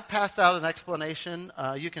 I've passed out an explanation.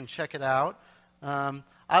 You can check it out.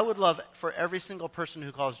 I would love for every single person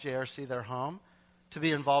who calls JRC their home to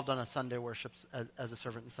be involved on a Sunday worship as a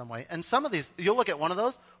servant in some way. And some of these, you'll look at one of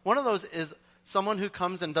those. One of those is someone who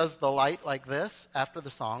comes and does the light like this after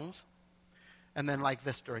the songs, and then like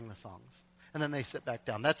this during the songs. and then they sit back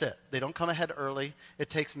down. That's it. They don't come ahead early. It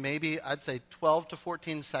takes maybe, I'd say, 12 to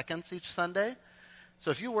 14 seconds each Sunday.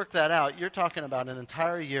 So if you work that out, you're talking about an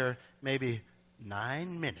entire year, maybe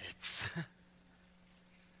 9 minutes.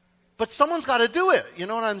 But someone's got to do it. You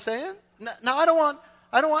know what I'm saying? Now, I don't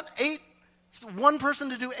want one person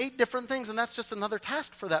to do 8 different things, and that's just another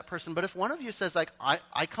task for that person. But if one of you says, like,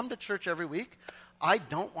 I come to church every week, I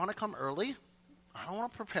don't want to come early, I don't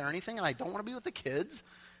want to prepare anything, and I don't want to be with the kids,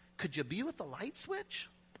 could you be with the light switch?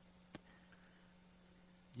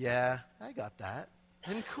 Yeah, I got that.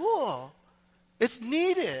 And cool. It's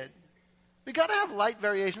needed. We got to have light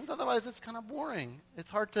variations, otherwise it's kind of boring. It's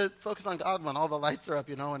hard to focus on God when all the lights are up,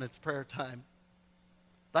 and it's prayer time.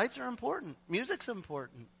 Lights are important. Music's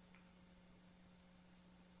important.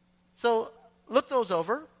 So look those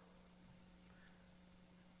over.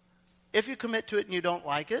 If you commit to it and you don't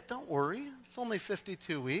like it, don't worry. It's only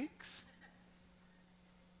 52 weeks.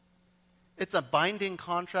 It's a binding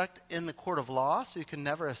contract in the court of law, so you can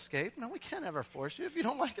never escape. No, we can't ever force you. If you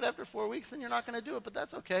don't like it after 4 weeks, then you're not going to do it, but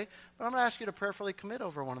that's okay. But I'm going to ask you to prayerfully commit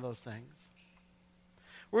over one of those things.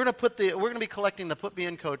 We're going to be collecting the Put Me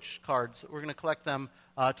In Coach cards. We're going to collect them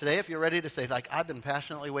today. If you're ready to say, like, I've been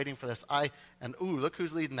passionately waiting for this. Look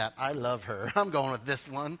who's leading that. I love her. I'm going with this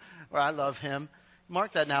one, or I love him.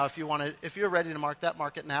 Mark that now if you want to. If you're ready to mark that,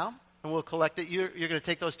 mark it now, and we'll collect it. You're going to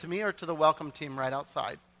take those to me or to the welcome team right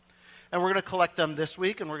outside. And we're going to collect them this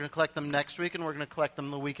week, and we're going to collect them next week, and we're going to collect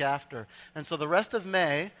them the week after. And so the rest of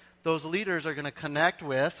May, those leaders are going to connect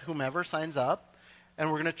with whomever signs up, and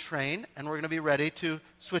we're going to train, and we're going to be ready to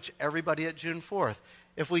switch everybody at June 4th.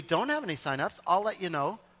 If we don't have any sign-ups, I'll let you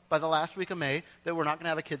know by the last week of May that we're not going to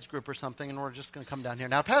have a kids group or something, and we're just going to come down here.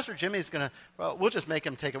 Now, Pastor Jimmy's going to, we'll just make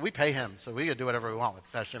him take it. We pay him, so we can do whatever we want with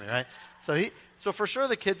Pastor Jimmy, right? So for sure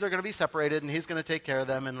the kids are going to be separated, and he's going to take care of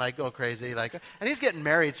them and, like, go crazy. And he's getting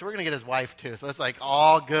married, so we're going to get his wife, too. So it's, like,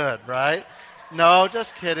 all good, right? No,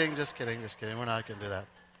 just kidding. We're not going to do that.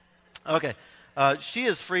 Okay. She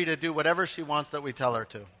is free to do whatever she wants that we tell her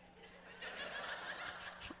to.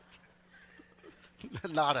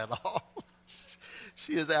 Not at all.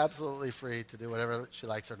 She is absolutely free to do whatever she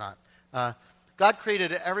likes or not. God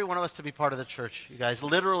created every one of us to be part of the church, you guys,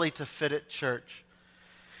 literally to fit at church.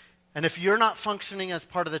 And if you're not functioning as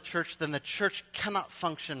part of the church, then the church cannot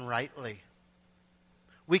function rightly.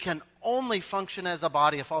 We can only function as a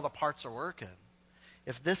body if all the parts are working.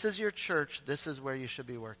 If this is your church, this is where you should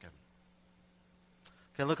be working.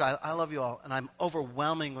 Okay, look, I love you all, and I'm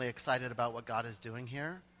overwhelmingly excited about what God is doing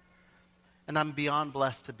here. And I'm beyond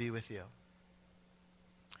blessed to be with you.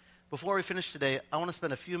 Before we finish today, I want to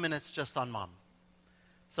spend a few minutes just on mom.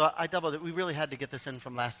 So I doubled it. We really had to get this in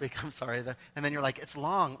from last week. I'm sorry. And then you're like, it's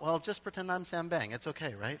long. Well, just pretend I'm Sam Bang. It's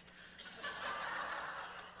okay, right?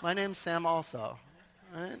 My name's Sam also,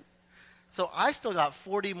 right? So I still got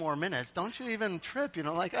 40 more minutes. Don't you even trip.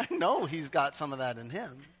 I know he's got some of that in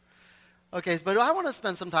him. Okay, but I want to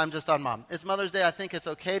spend some time just on mom. It's Mother's Day. I think it's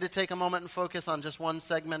okay to take a moment and focus on just one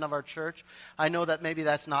segment of our church. I know that maybe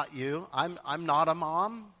that's not you. I'm not a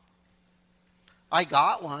mom. I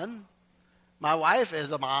got one. My wife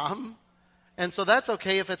is a mom. And so that's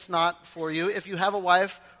okay if it's not for you. If you have a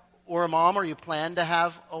wife or a mom, or you plan to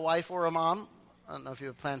have a wife or a mom, I don't know if you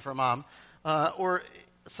have planned for a mom, or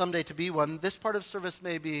someday to be one, this part of service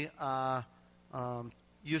may be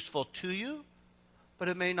useful to you, but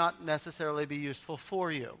it may not necessarily be useful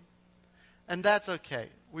for you. And that's okay.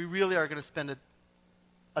 We really are going to spend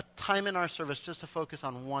a time in our service just to focus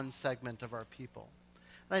on one segment of our people.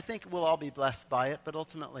 And I think we'll all be blessed by it, but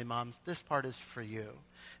ultimately, moms, this part is for you.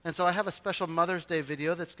 And so I have a special Mother's Day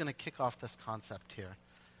video that's going to kick off this concept here.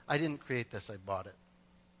 I didn't create this, I bought it.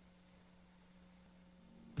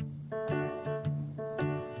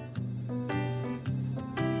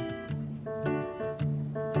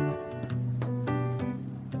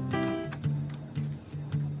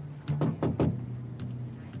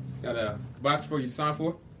 Got a box for you to sign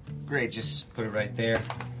for? Great, just put it right there.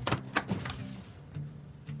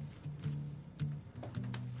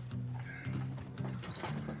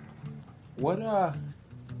 What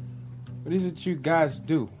is it you guys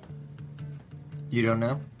do? You don't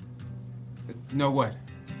know? Know what?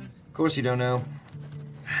 Of course you don't know.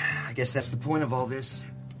 I guess that's the point of all this.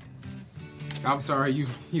 I'm sorry,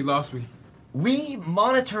 you lost me. We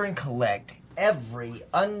monitor and collect every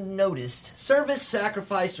unnoticed service,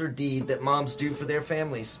 sacrifice, or deed that moms do for their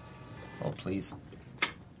families. Oh, please.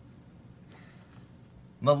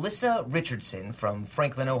 Melissa Richardson from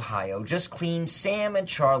Franklin, Ohio, just cleaned Sam and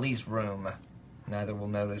Charlie's room. Neither will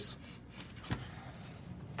notice.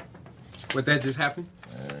 What, that just happened?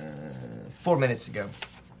 4 minutes ago.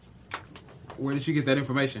 Where did you get that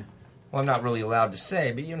information? Well, I'm not really allowed to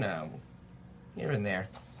say, but you know, here and there.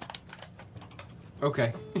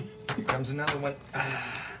 Okay. Here comes another one.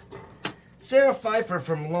 Sarah Pfeiffer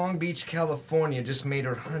from Long Beach, California just made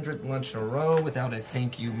her 100th lunch in a row without a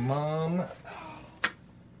thank you, Mom.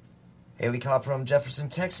 Haley Cobb from Jefferson,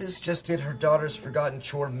 Texas just did her daughter's forgotten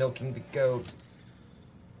chore of milking the goat.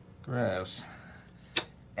 Gross.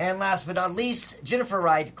 And last but not least, Jennifer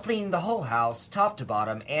Wright cleaned the whole house, top to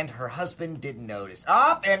bottom, and her husband didn't notice.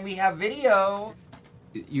 And we have video.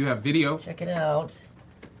 You have video? Check it out.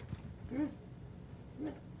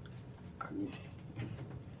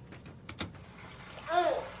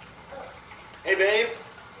 Hey, babe.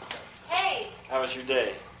 Hey, How was your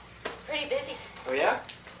day? pretty busy. Oh, yeah?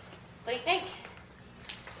 What do you think?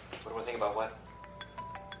 What do I think about what?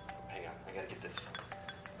 Hang on, I gotta get this.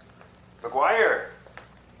 McGuire!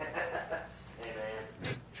 Hey,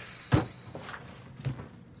 man.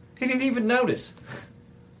 He didn't even notice.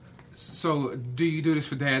 So, do you do this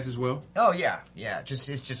for dads as well? Oh, yeah. It's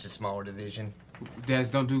just a smaller division. Dads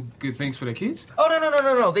don't do good things for their kids? Oh,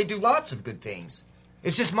 no. They do lots of good things.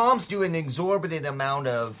 It's just moms do an exorbitant amount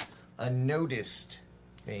of unnoticed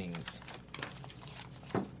things.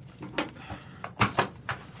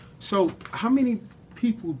 So, how many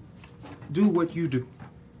people do what you do?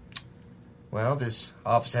 Well, this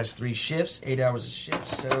office has 3 shifts, 8 hours a shift,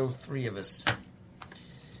 so 3 of us.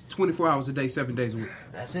 24 hours a day, 7 days a week.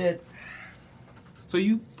 That's it. So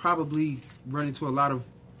you probably run into a lot of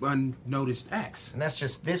unnoticed acts. And that's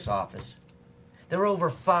just this office. There are over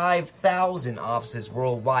 5,000 offices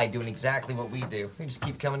worldwide doing exactly what we do. They just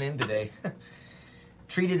keep coming in today.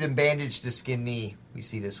 Treated and bandaged to skin knee. We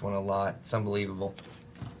see this one a lot. It's unbelievable.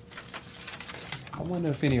 I wonder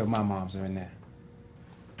if any of my moms are in there.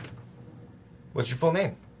 What's your full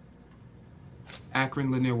name?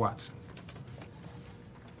 Akron Lanier Watson.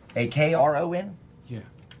 A-K-R-O-N? Yeah.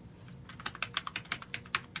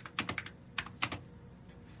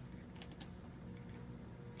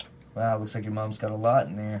 Wow, looks like your mom's got a lot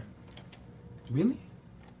in there. Really?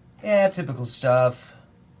 Yeah, typical stuff.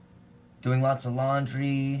 Doing lots of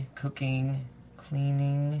laundry, cooking,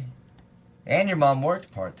 cleaning. And your mom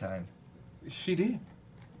worked part-time. She did.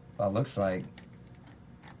 Well, looks like...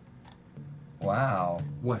 Wow.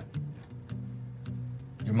 What?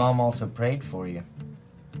 Your mom also prayed for you.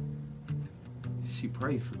 She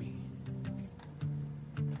prayed for me.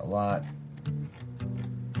 A lot.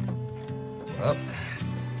 Well,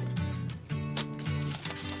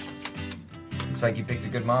 looks like you picked a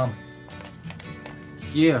good mom.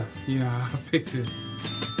 Yeah, I picked it.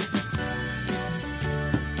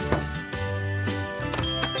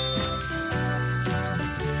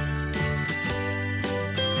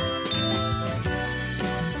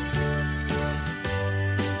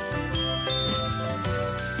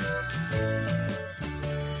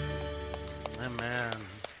 Amen.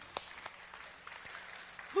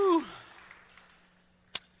 Whew.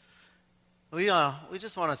 We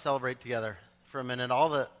just want to celebrate together for a minute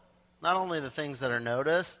not only the things that are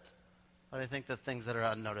noticed, but I think the things that are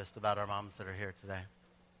unnoticed about our moms that are here today.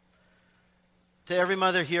 To every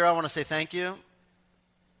mother here, I want to say thank you.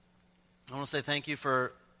 I want to say thank you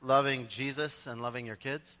for loving Jesus and loving your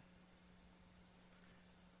kids.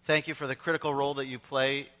 Thank you for the critical role that you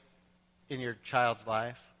play in your child's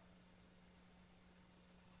life.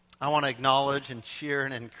 I want to acknowledge and cheer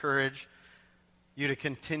and encourage you to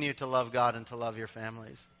continue to love God and to love your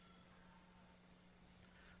families.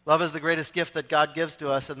 Love is the greatest gift that God gives to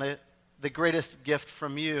us, and the greatest gift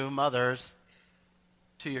from you, mothers,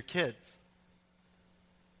 to your kids.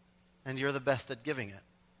 And you're the best at giving it.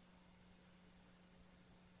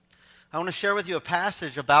 I want to share with you a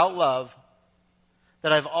passage about love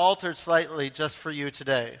that I've altered slightly just for you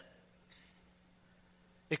today.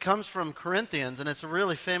 It comes from Corinthians, and it's a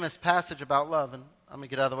really famous passage about love. And I'm going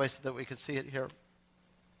to get out of the way so that we can see it here.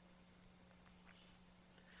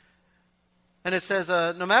 And it says,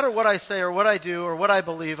 no matter what I say or what I do or what I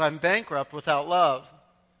believe, I'm bankrupt without love.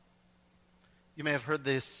 You may have heard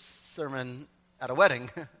this sermon at a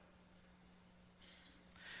wedding.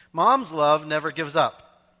 Mom's love never gives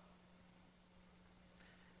up.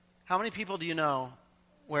 How many people do you know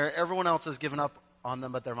where everyone else has given up on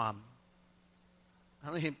them but their mom?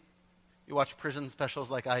 How many, you watch prison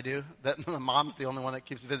specials like I do, that the mom's the only one that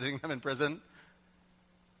keeps visiting them in prison?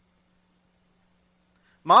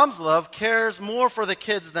 Mom's love cares more for the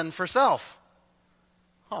kids than for self.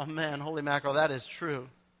 Oh man, holy mackerel, that is true.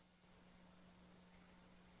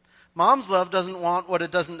 Mom's love doesn't want what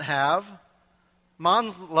it doesn't have.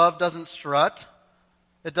 Mom's love doesn't strut.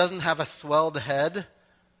 It doesn't have a swelled head.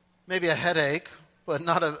 Maybe a headache, but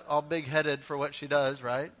not all big-headed for what she does,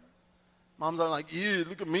 right? Moms aren't like, ew,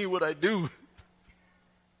 look at me, what I do.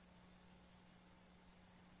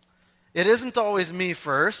 It isn't always me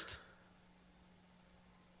first.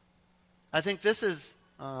 I think this is,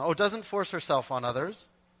 doesn't force herself on others,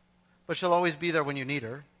 but she'll always be there when you need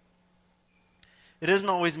her. It isn't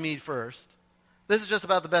always me first. This is just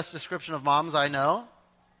about the best description of moms I know.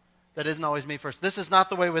 That isn't always me first. This is not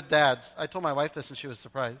the way with dads. I told my wife this and she was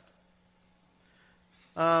surprised.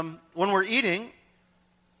 When we're eating,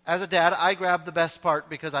 as a dad, I grab the best part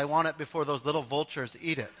because I want it before those little vultures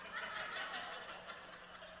eat it.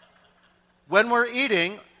 When we're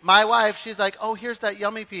eating, my wife, she's like, oh, here's that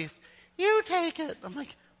yummy piece. You take it. I'm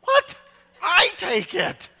like, what? I take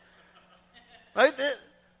it. Right?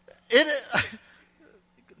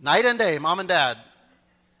 Night and day, mom and dad.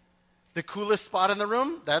 The coolest spot in the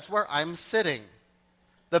room, that's where I'm sitting.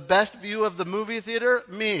 The best view of the movie theater,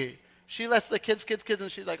 me. She lets the kids,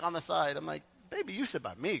 and she's like on the side. I'm like, baby, you sit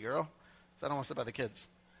by me, girl. So I don't want to sit by the kids.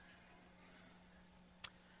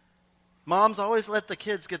 Moms always let the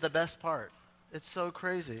kids get the best part. It's so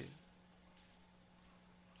crazy.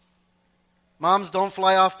 Moms don't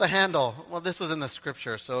fly off the handle. Well, this was in the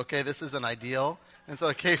scripture, so okay, this isn't ideal. And so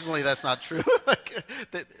occasionally that's not true.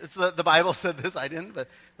 It's the Bible said this, I didn't, but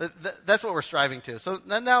that's what we're striving to. So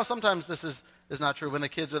now sometimes this is not true. When the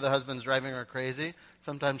kids or the husband's driving her crazy,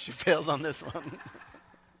 sometimes she fails on this one.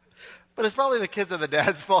 But it's probably the kids or the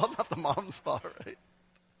dad's fault, not the mom's fault, right?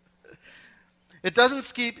 It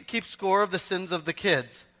doesn't keep score of the sins of the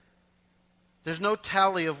kids. There's no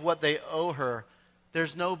tally of what they owe her.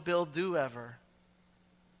 There's no bill due ever.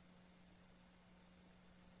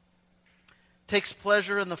 Takes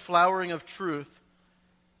pleasure in the flowering of truth.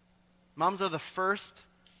 Moms are the first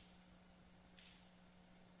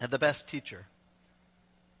and the best teacher.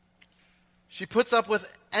 She puts up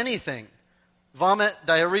with anything. Vomit,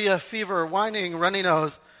 diarrhea, fever, whining, runny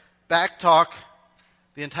nose, back talk,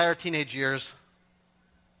 the entire teenage years.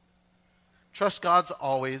 Trust God's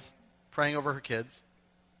always, praying over her kids.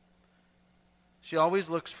 She always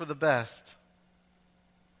looks for the best.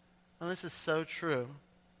 And this is so true.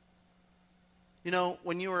 You know,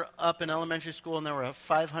 when you were up in elementary school and there were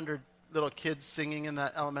 500 little kids singing in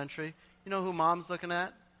that elementary, you know who mom's looking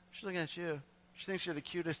at? She's looking at you. She thinks you're the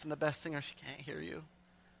cutest and the best singer. She can't hear you.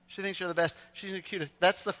 She thinks you're the best. She's the cutest.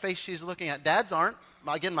 That's the face she's looking at. Dads aren't.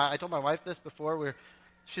 Again, I told my wife this before.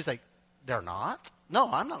 She's like, they're not?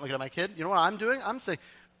 No, I'm not looking at my kid. You know what I'm doing? I'm saying,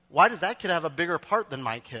 why does that kid have a bigger part than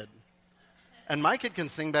my kid? And my kid can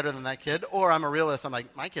sing better than that kid. Or I'm a realist. I'm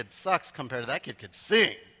like, my kid sucks compared to that kid could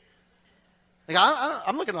sing. Like,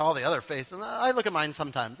 I'm looking at all the other faces. I look at mine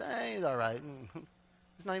sometimes. Hey, he's all right.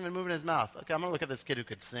 He's not even moving his mouth. Okay, I'm going to look at this kid who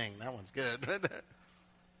could sing. That one's good.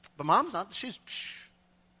 But mom's not.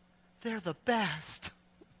 They're the best.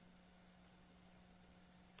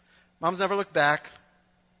 Moms never look back,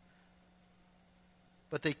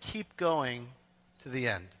 but they keep going to the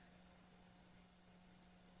end.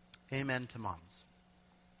 Amen to moms.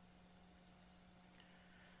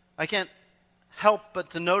 I can't help but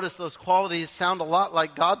to notice those qualities sound a lot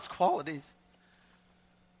like God's qualities.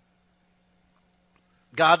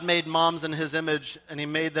 God made moms in his image, and he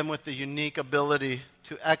made them with the unique ability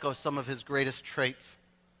to echo some of his greatest traits.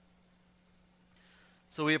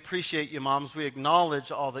 So we appreciate you, moms. We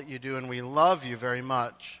acknowledge all that you do, and we love you very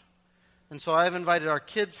much. And so I've invited our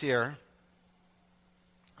kids here.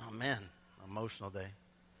 Oh, man, emotional day.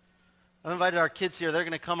 I've invited our kids here. They're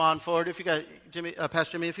going to come on forward. If you guys,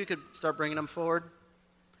 Pastor Jimmy, if you could start bringing them forward.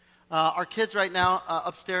 Our kids right now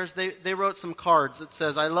upstairs, they wrote some cards that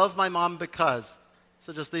says, I love my mom because.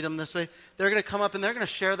 So just lead them this way. They're going to come up and they're going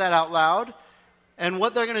to share that out loud. And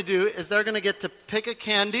what they're going to do is they're going to get to pick a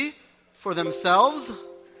candy for themselves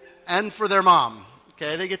and for their mom.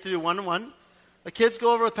 Okay, they get to do one-on-one. The kids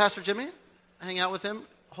go over with Pastor Jimmy, hang out with him,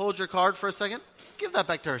 hold your card for a second. Give that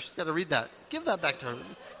back to her. She's got to read that. Give that back to her.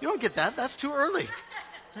 You don't get that. That's too early.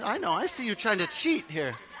 I know. I see you trying to cheat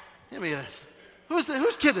here. Give me this.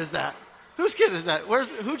 Whose kid is that? Whose kid is that?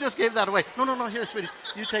 Who just gave that away? No. Here, sweetie.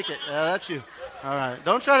 You take it. That's you. All right.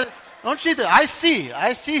 Don't cheat that. I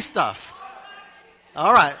see stuff.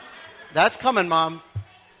 All right. That's coming, Mom.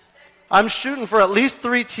 I'm shooting for at least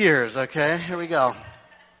 3 tears, okay? Here we go.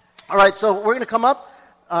 All right, so we're going to come up.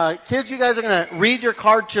 Kids, you guys are going to read your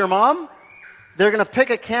card to your mom. They're going to pick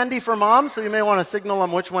a candy for mom, so you may want to signal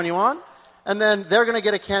them which one you want. And then they're going to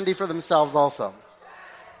get a candy for themselves also,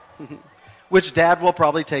 which dad will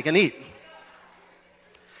probably take and eat.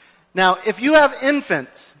 Now, if you have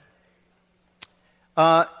infants,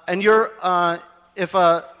 and if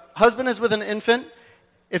a husband is with an infant,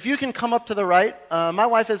 if you can come up to the right, my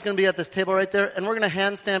wife is going to be at this table right there, and we're going to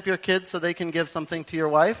hand stamp your kids so they can give something to your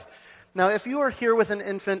wife. Now, if you are here with an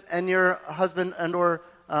infant and your husband and or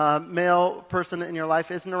male person in your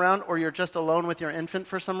life isn't around, or you're just alone with your infant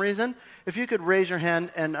for some reason, if you could raise your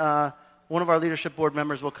hand and one of our leadership board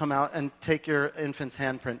members will come out and take your infant's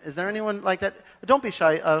handprint. Is there anyone like that? Don't be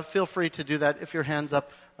shy. Feel free to do that if your hand's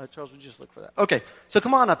up. Charles, would you just look for that? Okay, so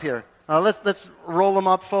come on up here. Let's roll them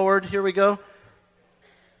up forward. Here we go.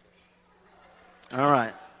 All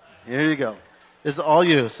right, here you go. This is all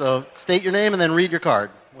you. So state your name and then read your card.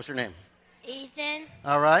 What's your name? Ethan.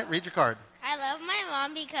 All right, read your card. I love my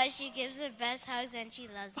mom because she gives the best hugs and she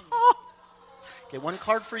loves me. Okay, one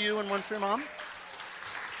card for you and one for your mom.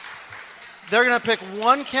 They're going to pick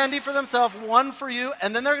one candy for themselves, one for you,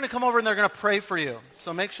 and then they're going to come over and they're going to pray for you.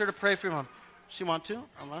 So make sure to pray for your mom. She want to?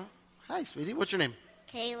 Hi, sweetie. What's your name?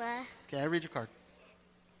 Kayla. Okay, I read your card.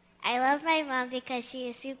 I love my mom because she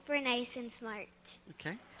is super nice and smart.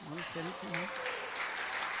 Okay, one candy for you.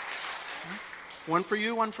 One for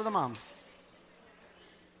you, one for the mom.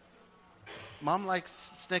 Mom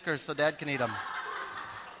likes Snickers, so Dad can eat them.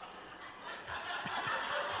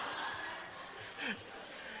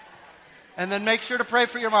 And then make sure to pray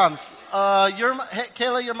for your moms. Hey,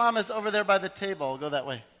 Kayla, your mom is over there by the table. Go that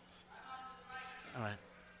way. All right.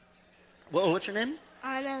 What's your name?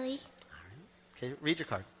 Annalie. Okay, read your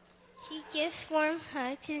card. She gives warm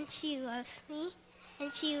hugs and she loves me.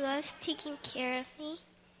 And she loves taking care of me.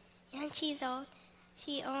 And she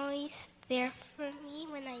always there for me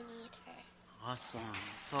when I need her. Awesome.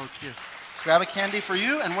 So cute. Grab a candy for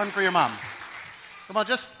you and one for your mom. Come on,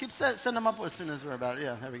 just send them up as soon as we're about it.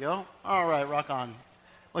 Yeah, there we go. All right, rock on.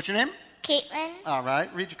 What's your name? Caitlin. All right,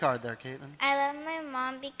 read your card there, Caitlin. I love my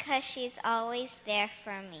mom because she's always there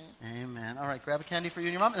for me. Amen. All right, grab a candy for you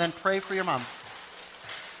and your mom, and then pray for your mom.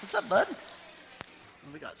 What's up, bud?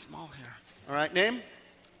 We got small here. All right, name?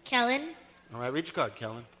 Kellen. All right, read your card,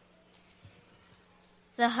 Kellen.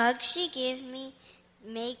 The hugs she gives me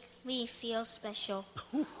make me feel special.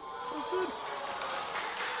 Ooh, so good.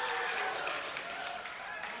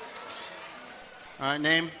 All right,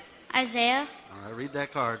 name? Isaiah. All right, read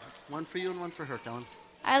that card. One for you and one for her, Kellen.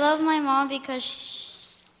 I love my mom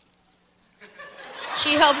because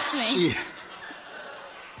she helps me. Yeah.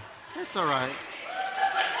 That's all right.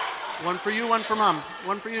 One for you, one for mom.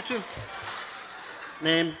 One for you, too.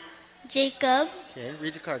 Name? Jacob. Okay,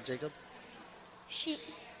 read your card, Jacob.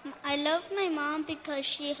 I love my mom because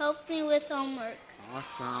she helped me with homework.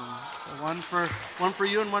 Awesome. So one for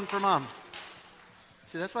you and one for mom.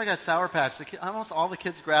 See, that's why I got Sour Patch. Almost all the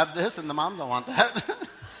kids grab this, and the mom don't want that.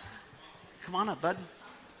 Come on up, bud.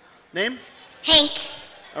 Name? Hank.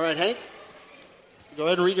 All right, Hank. Go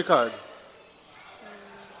ahead and read your card.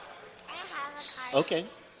 I have a card. Okay.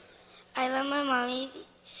 I love my mommy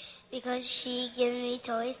because she gives me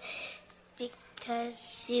toys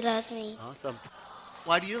because she loves me. Awesome.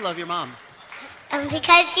 Why do you love your mom?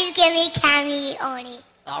 Because she's giving me candy only.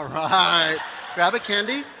 All right. Grab a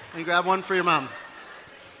candy and grab one for your mom.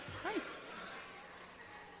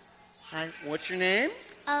 Hi, what's your name?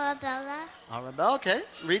 Arabella. Arabella, okay.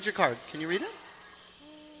 Read your card. Can you read it?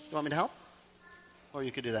 You want me to help? Or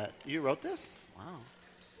you could do that. You wrote this? Wow.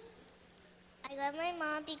 I love my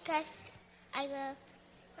mom because I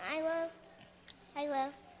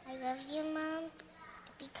love you, Mom,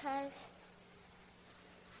 because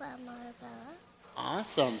from Arabella.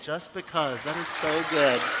 Awesome. Just because. That is so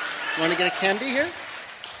good. You want to get a candy here?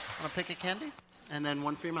 Want to pick a candy? And then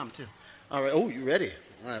one for your mom, too. All right. Oh, you ready?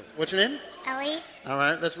 All right. What's your name? Ellie. All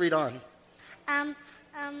right. Let's read on.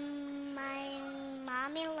 My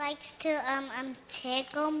mommy likes to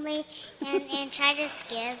tickle me and try to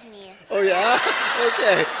scare me. Oh, yeah?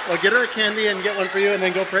 Okay. Well, get her a candy and get one for you and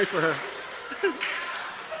then go pray for her.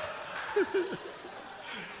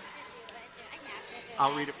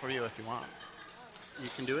 I'll read it for you if you want. You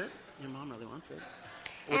can do it? Your mom really wants it.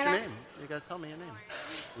 What's your name? You got to tell me your name.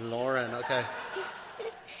 Lauren, okay.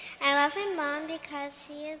 I love my mom because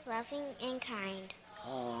she is loving and kind.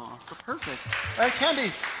 Oh, so perfect. All right,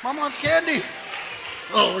 candy. Mom wants candy.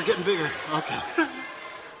 Oh, we're getting bigger. Okay.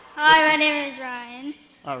 Hi, my name is Ryan.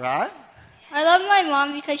 All right. I love my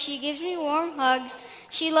mom because she gives me warm hugs.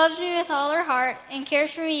 She loves me with all her heart and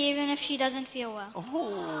cares for me even if she doesn't feel well.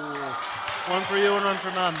 Oh, one for you and one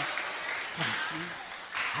for mom.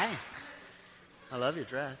 Hi. I love your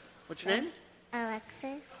dress. What's your name?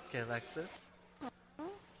 Alexis. Okay, Alexis.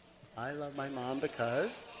 I love my mom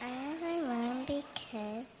because... I love my mom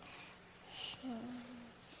because she...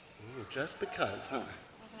 Ooh, just because, huh?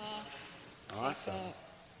 Awesome.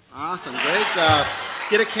 Awesome. Great job.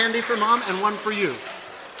 Get a candy for mom and one for you.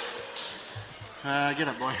 Get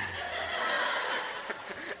up, boy.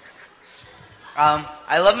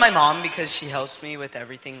 I love my mom because she helps me with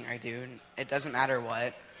everything I do. It doesn't matter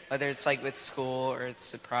what. Whether it's like with school or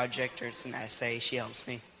it's a project or it's an essay, she helps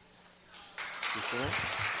me. You see it?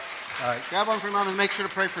 All right, grab one for your mom and make sure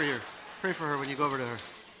to pray for her. Pray for her when you go over to her.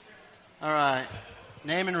 All right.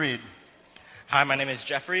 Name and read. Hi, my name is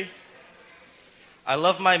Jeffrey. I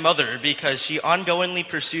love my mother because she ongoingly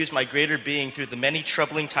pursues my greater being through the many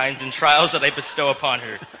troubling times and trials that I bestow upon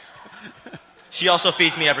her. She also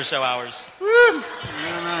feeds me every so hours. Woo!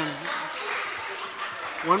 Amen.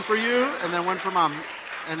 One for you and then one for mom.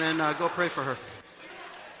 And then go pray for her.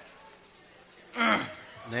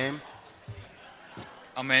 Name?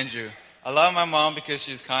 I'm Andrew. I love my mom because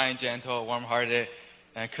she's kind, gentle, warm-hearted,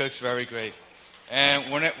 and cooks very great.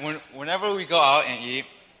 And whenever we go out and eat,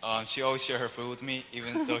 she always shares her food with me,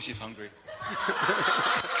 even though she's hungry.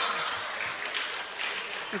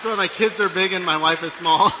 It's when my kids are big and my wife is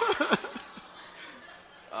small.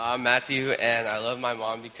 I'm Matthew, and I love my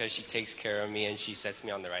mom because she takes care of me and she sets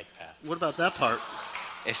me on the right path. What about that part?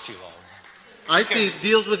 It's too long. I see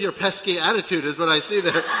deals with your pesky attitude is what I see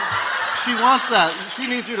there. She wants that. She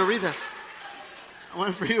needs you to read that.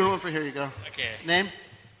 One for you and one for here you go. Okay. Name?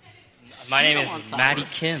 My name is Maddie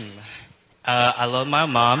Kim. I love my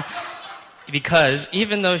mom because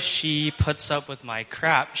even though she puts up with my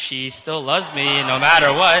crap, she still loves me no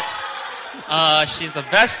matter what. She's the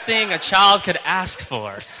best thing a child could ask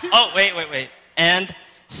for. Oh, wait. And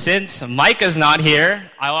since Micah's not here,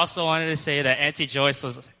 I also wanted to say that Auntie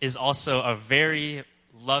Joyce is also a very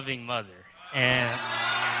loving mother. And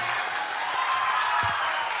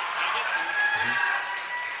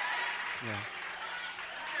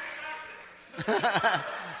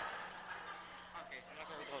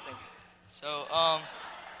So,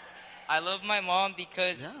 I love my mom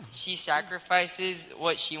because she sacrifices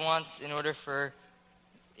what she wants in order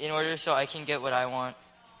so I can get what I want.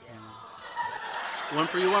 One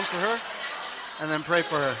for you, one for her, and then pray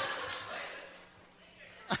for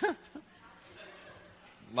her.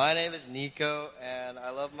 My name is Nico, and I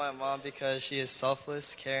love my mom because she is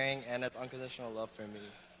selfless, caring, and has unconditional love for me.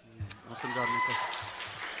 Awesome job, Nico.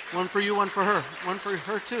 One for you, one for her. One for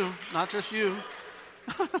her, too, not just you.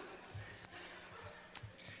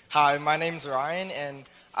 Hi, my name's Ryan, and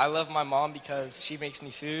I love my mom because she makes me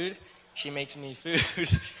food. She makes me food.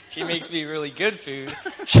 She makes me really good food.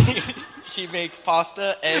 She makes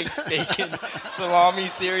pasta, eggs, bacon, salami,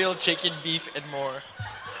 cereal, chicken, beef, and more.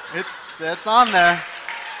 It's on there.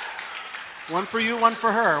 One for you, one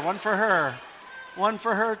for her. One for her. One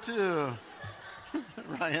for her, too.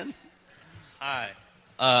 Ryan? Hi,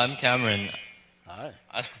 I'm Cameron. Hi.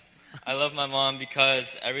 I love my mom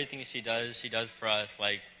because everything she does for us,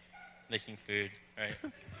 like making food, right?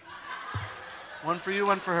 One for you,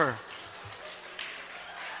 one for her.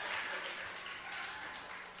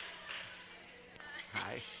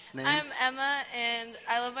 Hi. Name? I'm Emma, and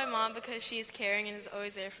I love my mom because she is caring and is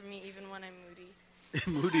always there for me, even when I'm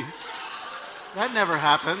moody. Moody? That never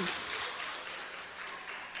happens.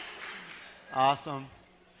 Awesome.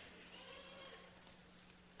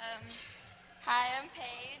 Hi, I'm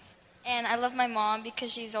Paige, and I love my mom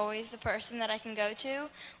because she's always the person that I can go to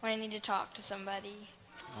when I need to talk to somebody.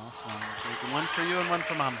 Awesome. One for you and one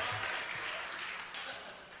for mom.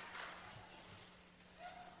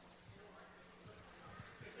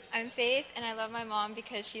 I'm Faith, and I love my mom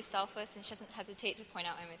because she's selfless and she doesn't hesitate to point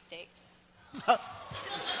out my mistakes.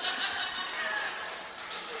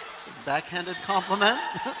 Backhanded compliment.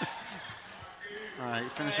 All right,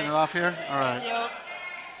 finishing it off here? All right. Yep.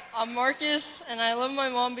 I'm Marcus, and I love my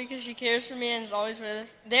mom because she cares for me and is always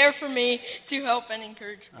there for me to help and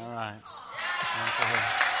encourage me. All right.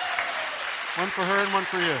 One for her and one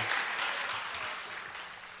for you.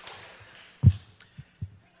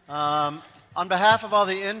 On behalf of all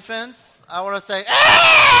the infants, I want to say,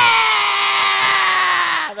 ah!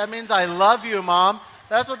 That means I love you, Mom.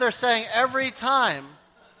 That's what they're saying every time.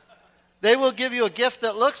 They will give you a gift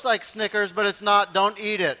that looks like Snickers, but it's not. Don't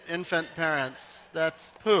eat it, infant parents.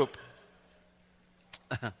 That's poop.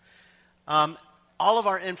 All of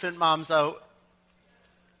our infant moms, though,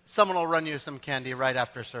 someone will run you some candy right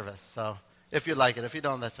after service. So if you like it. If you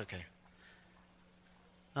don't, that's okay.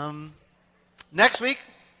 Next week,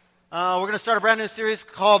 we're going to start a brand new series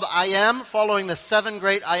called I Am, following the 7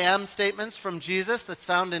 great I Am statements from Jesus that's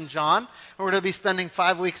found in John. And we're going to be spending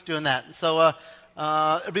 5 weeks doing that. And so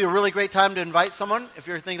it'll be a really great time to invite someone if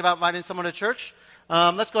you're thinking about inviting someone to church.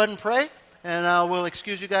 Let's go ahead and pray, and we'll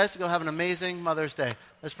excuse you guys to go have an amazing Mother's Day.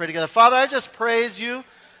 Let's pray together. Father, I just praise you.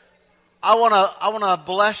 I want to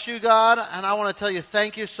bless you, God, and I want to tell you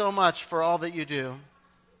thank you so much for all that you do.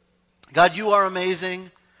 God, you are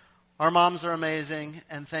amazing. Our moms are amazing,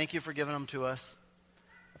 and thank you for giving them to us.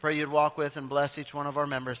 I pray you'd walk with and bless each one of our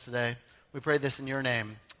members today. We pray this in your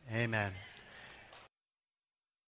name. Amen.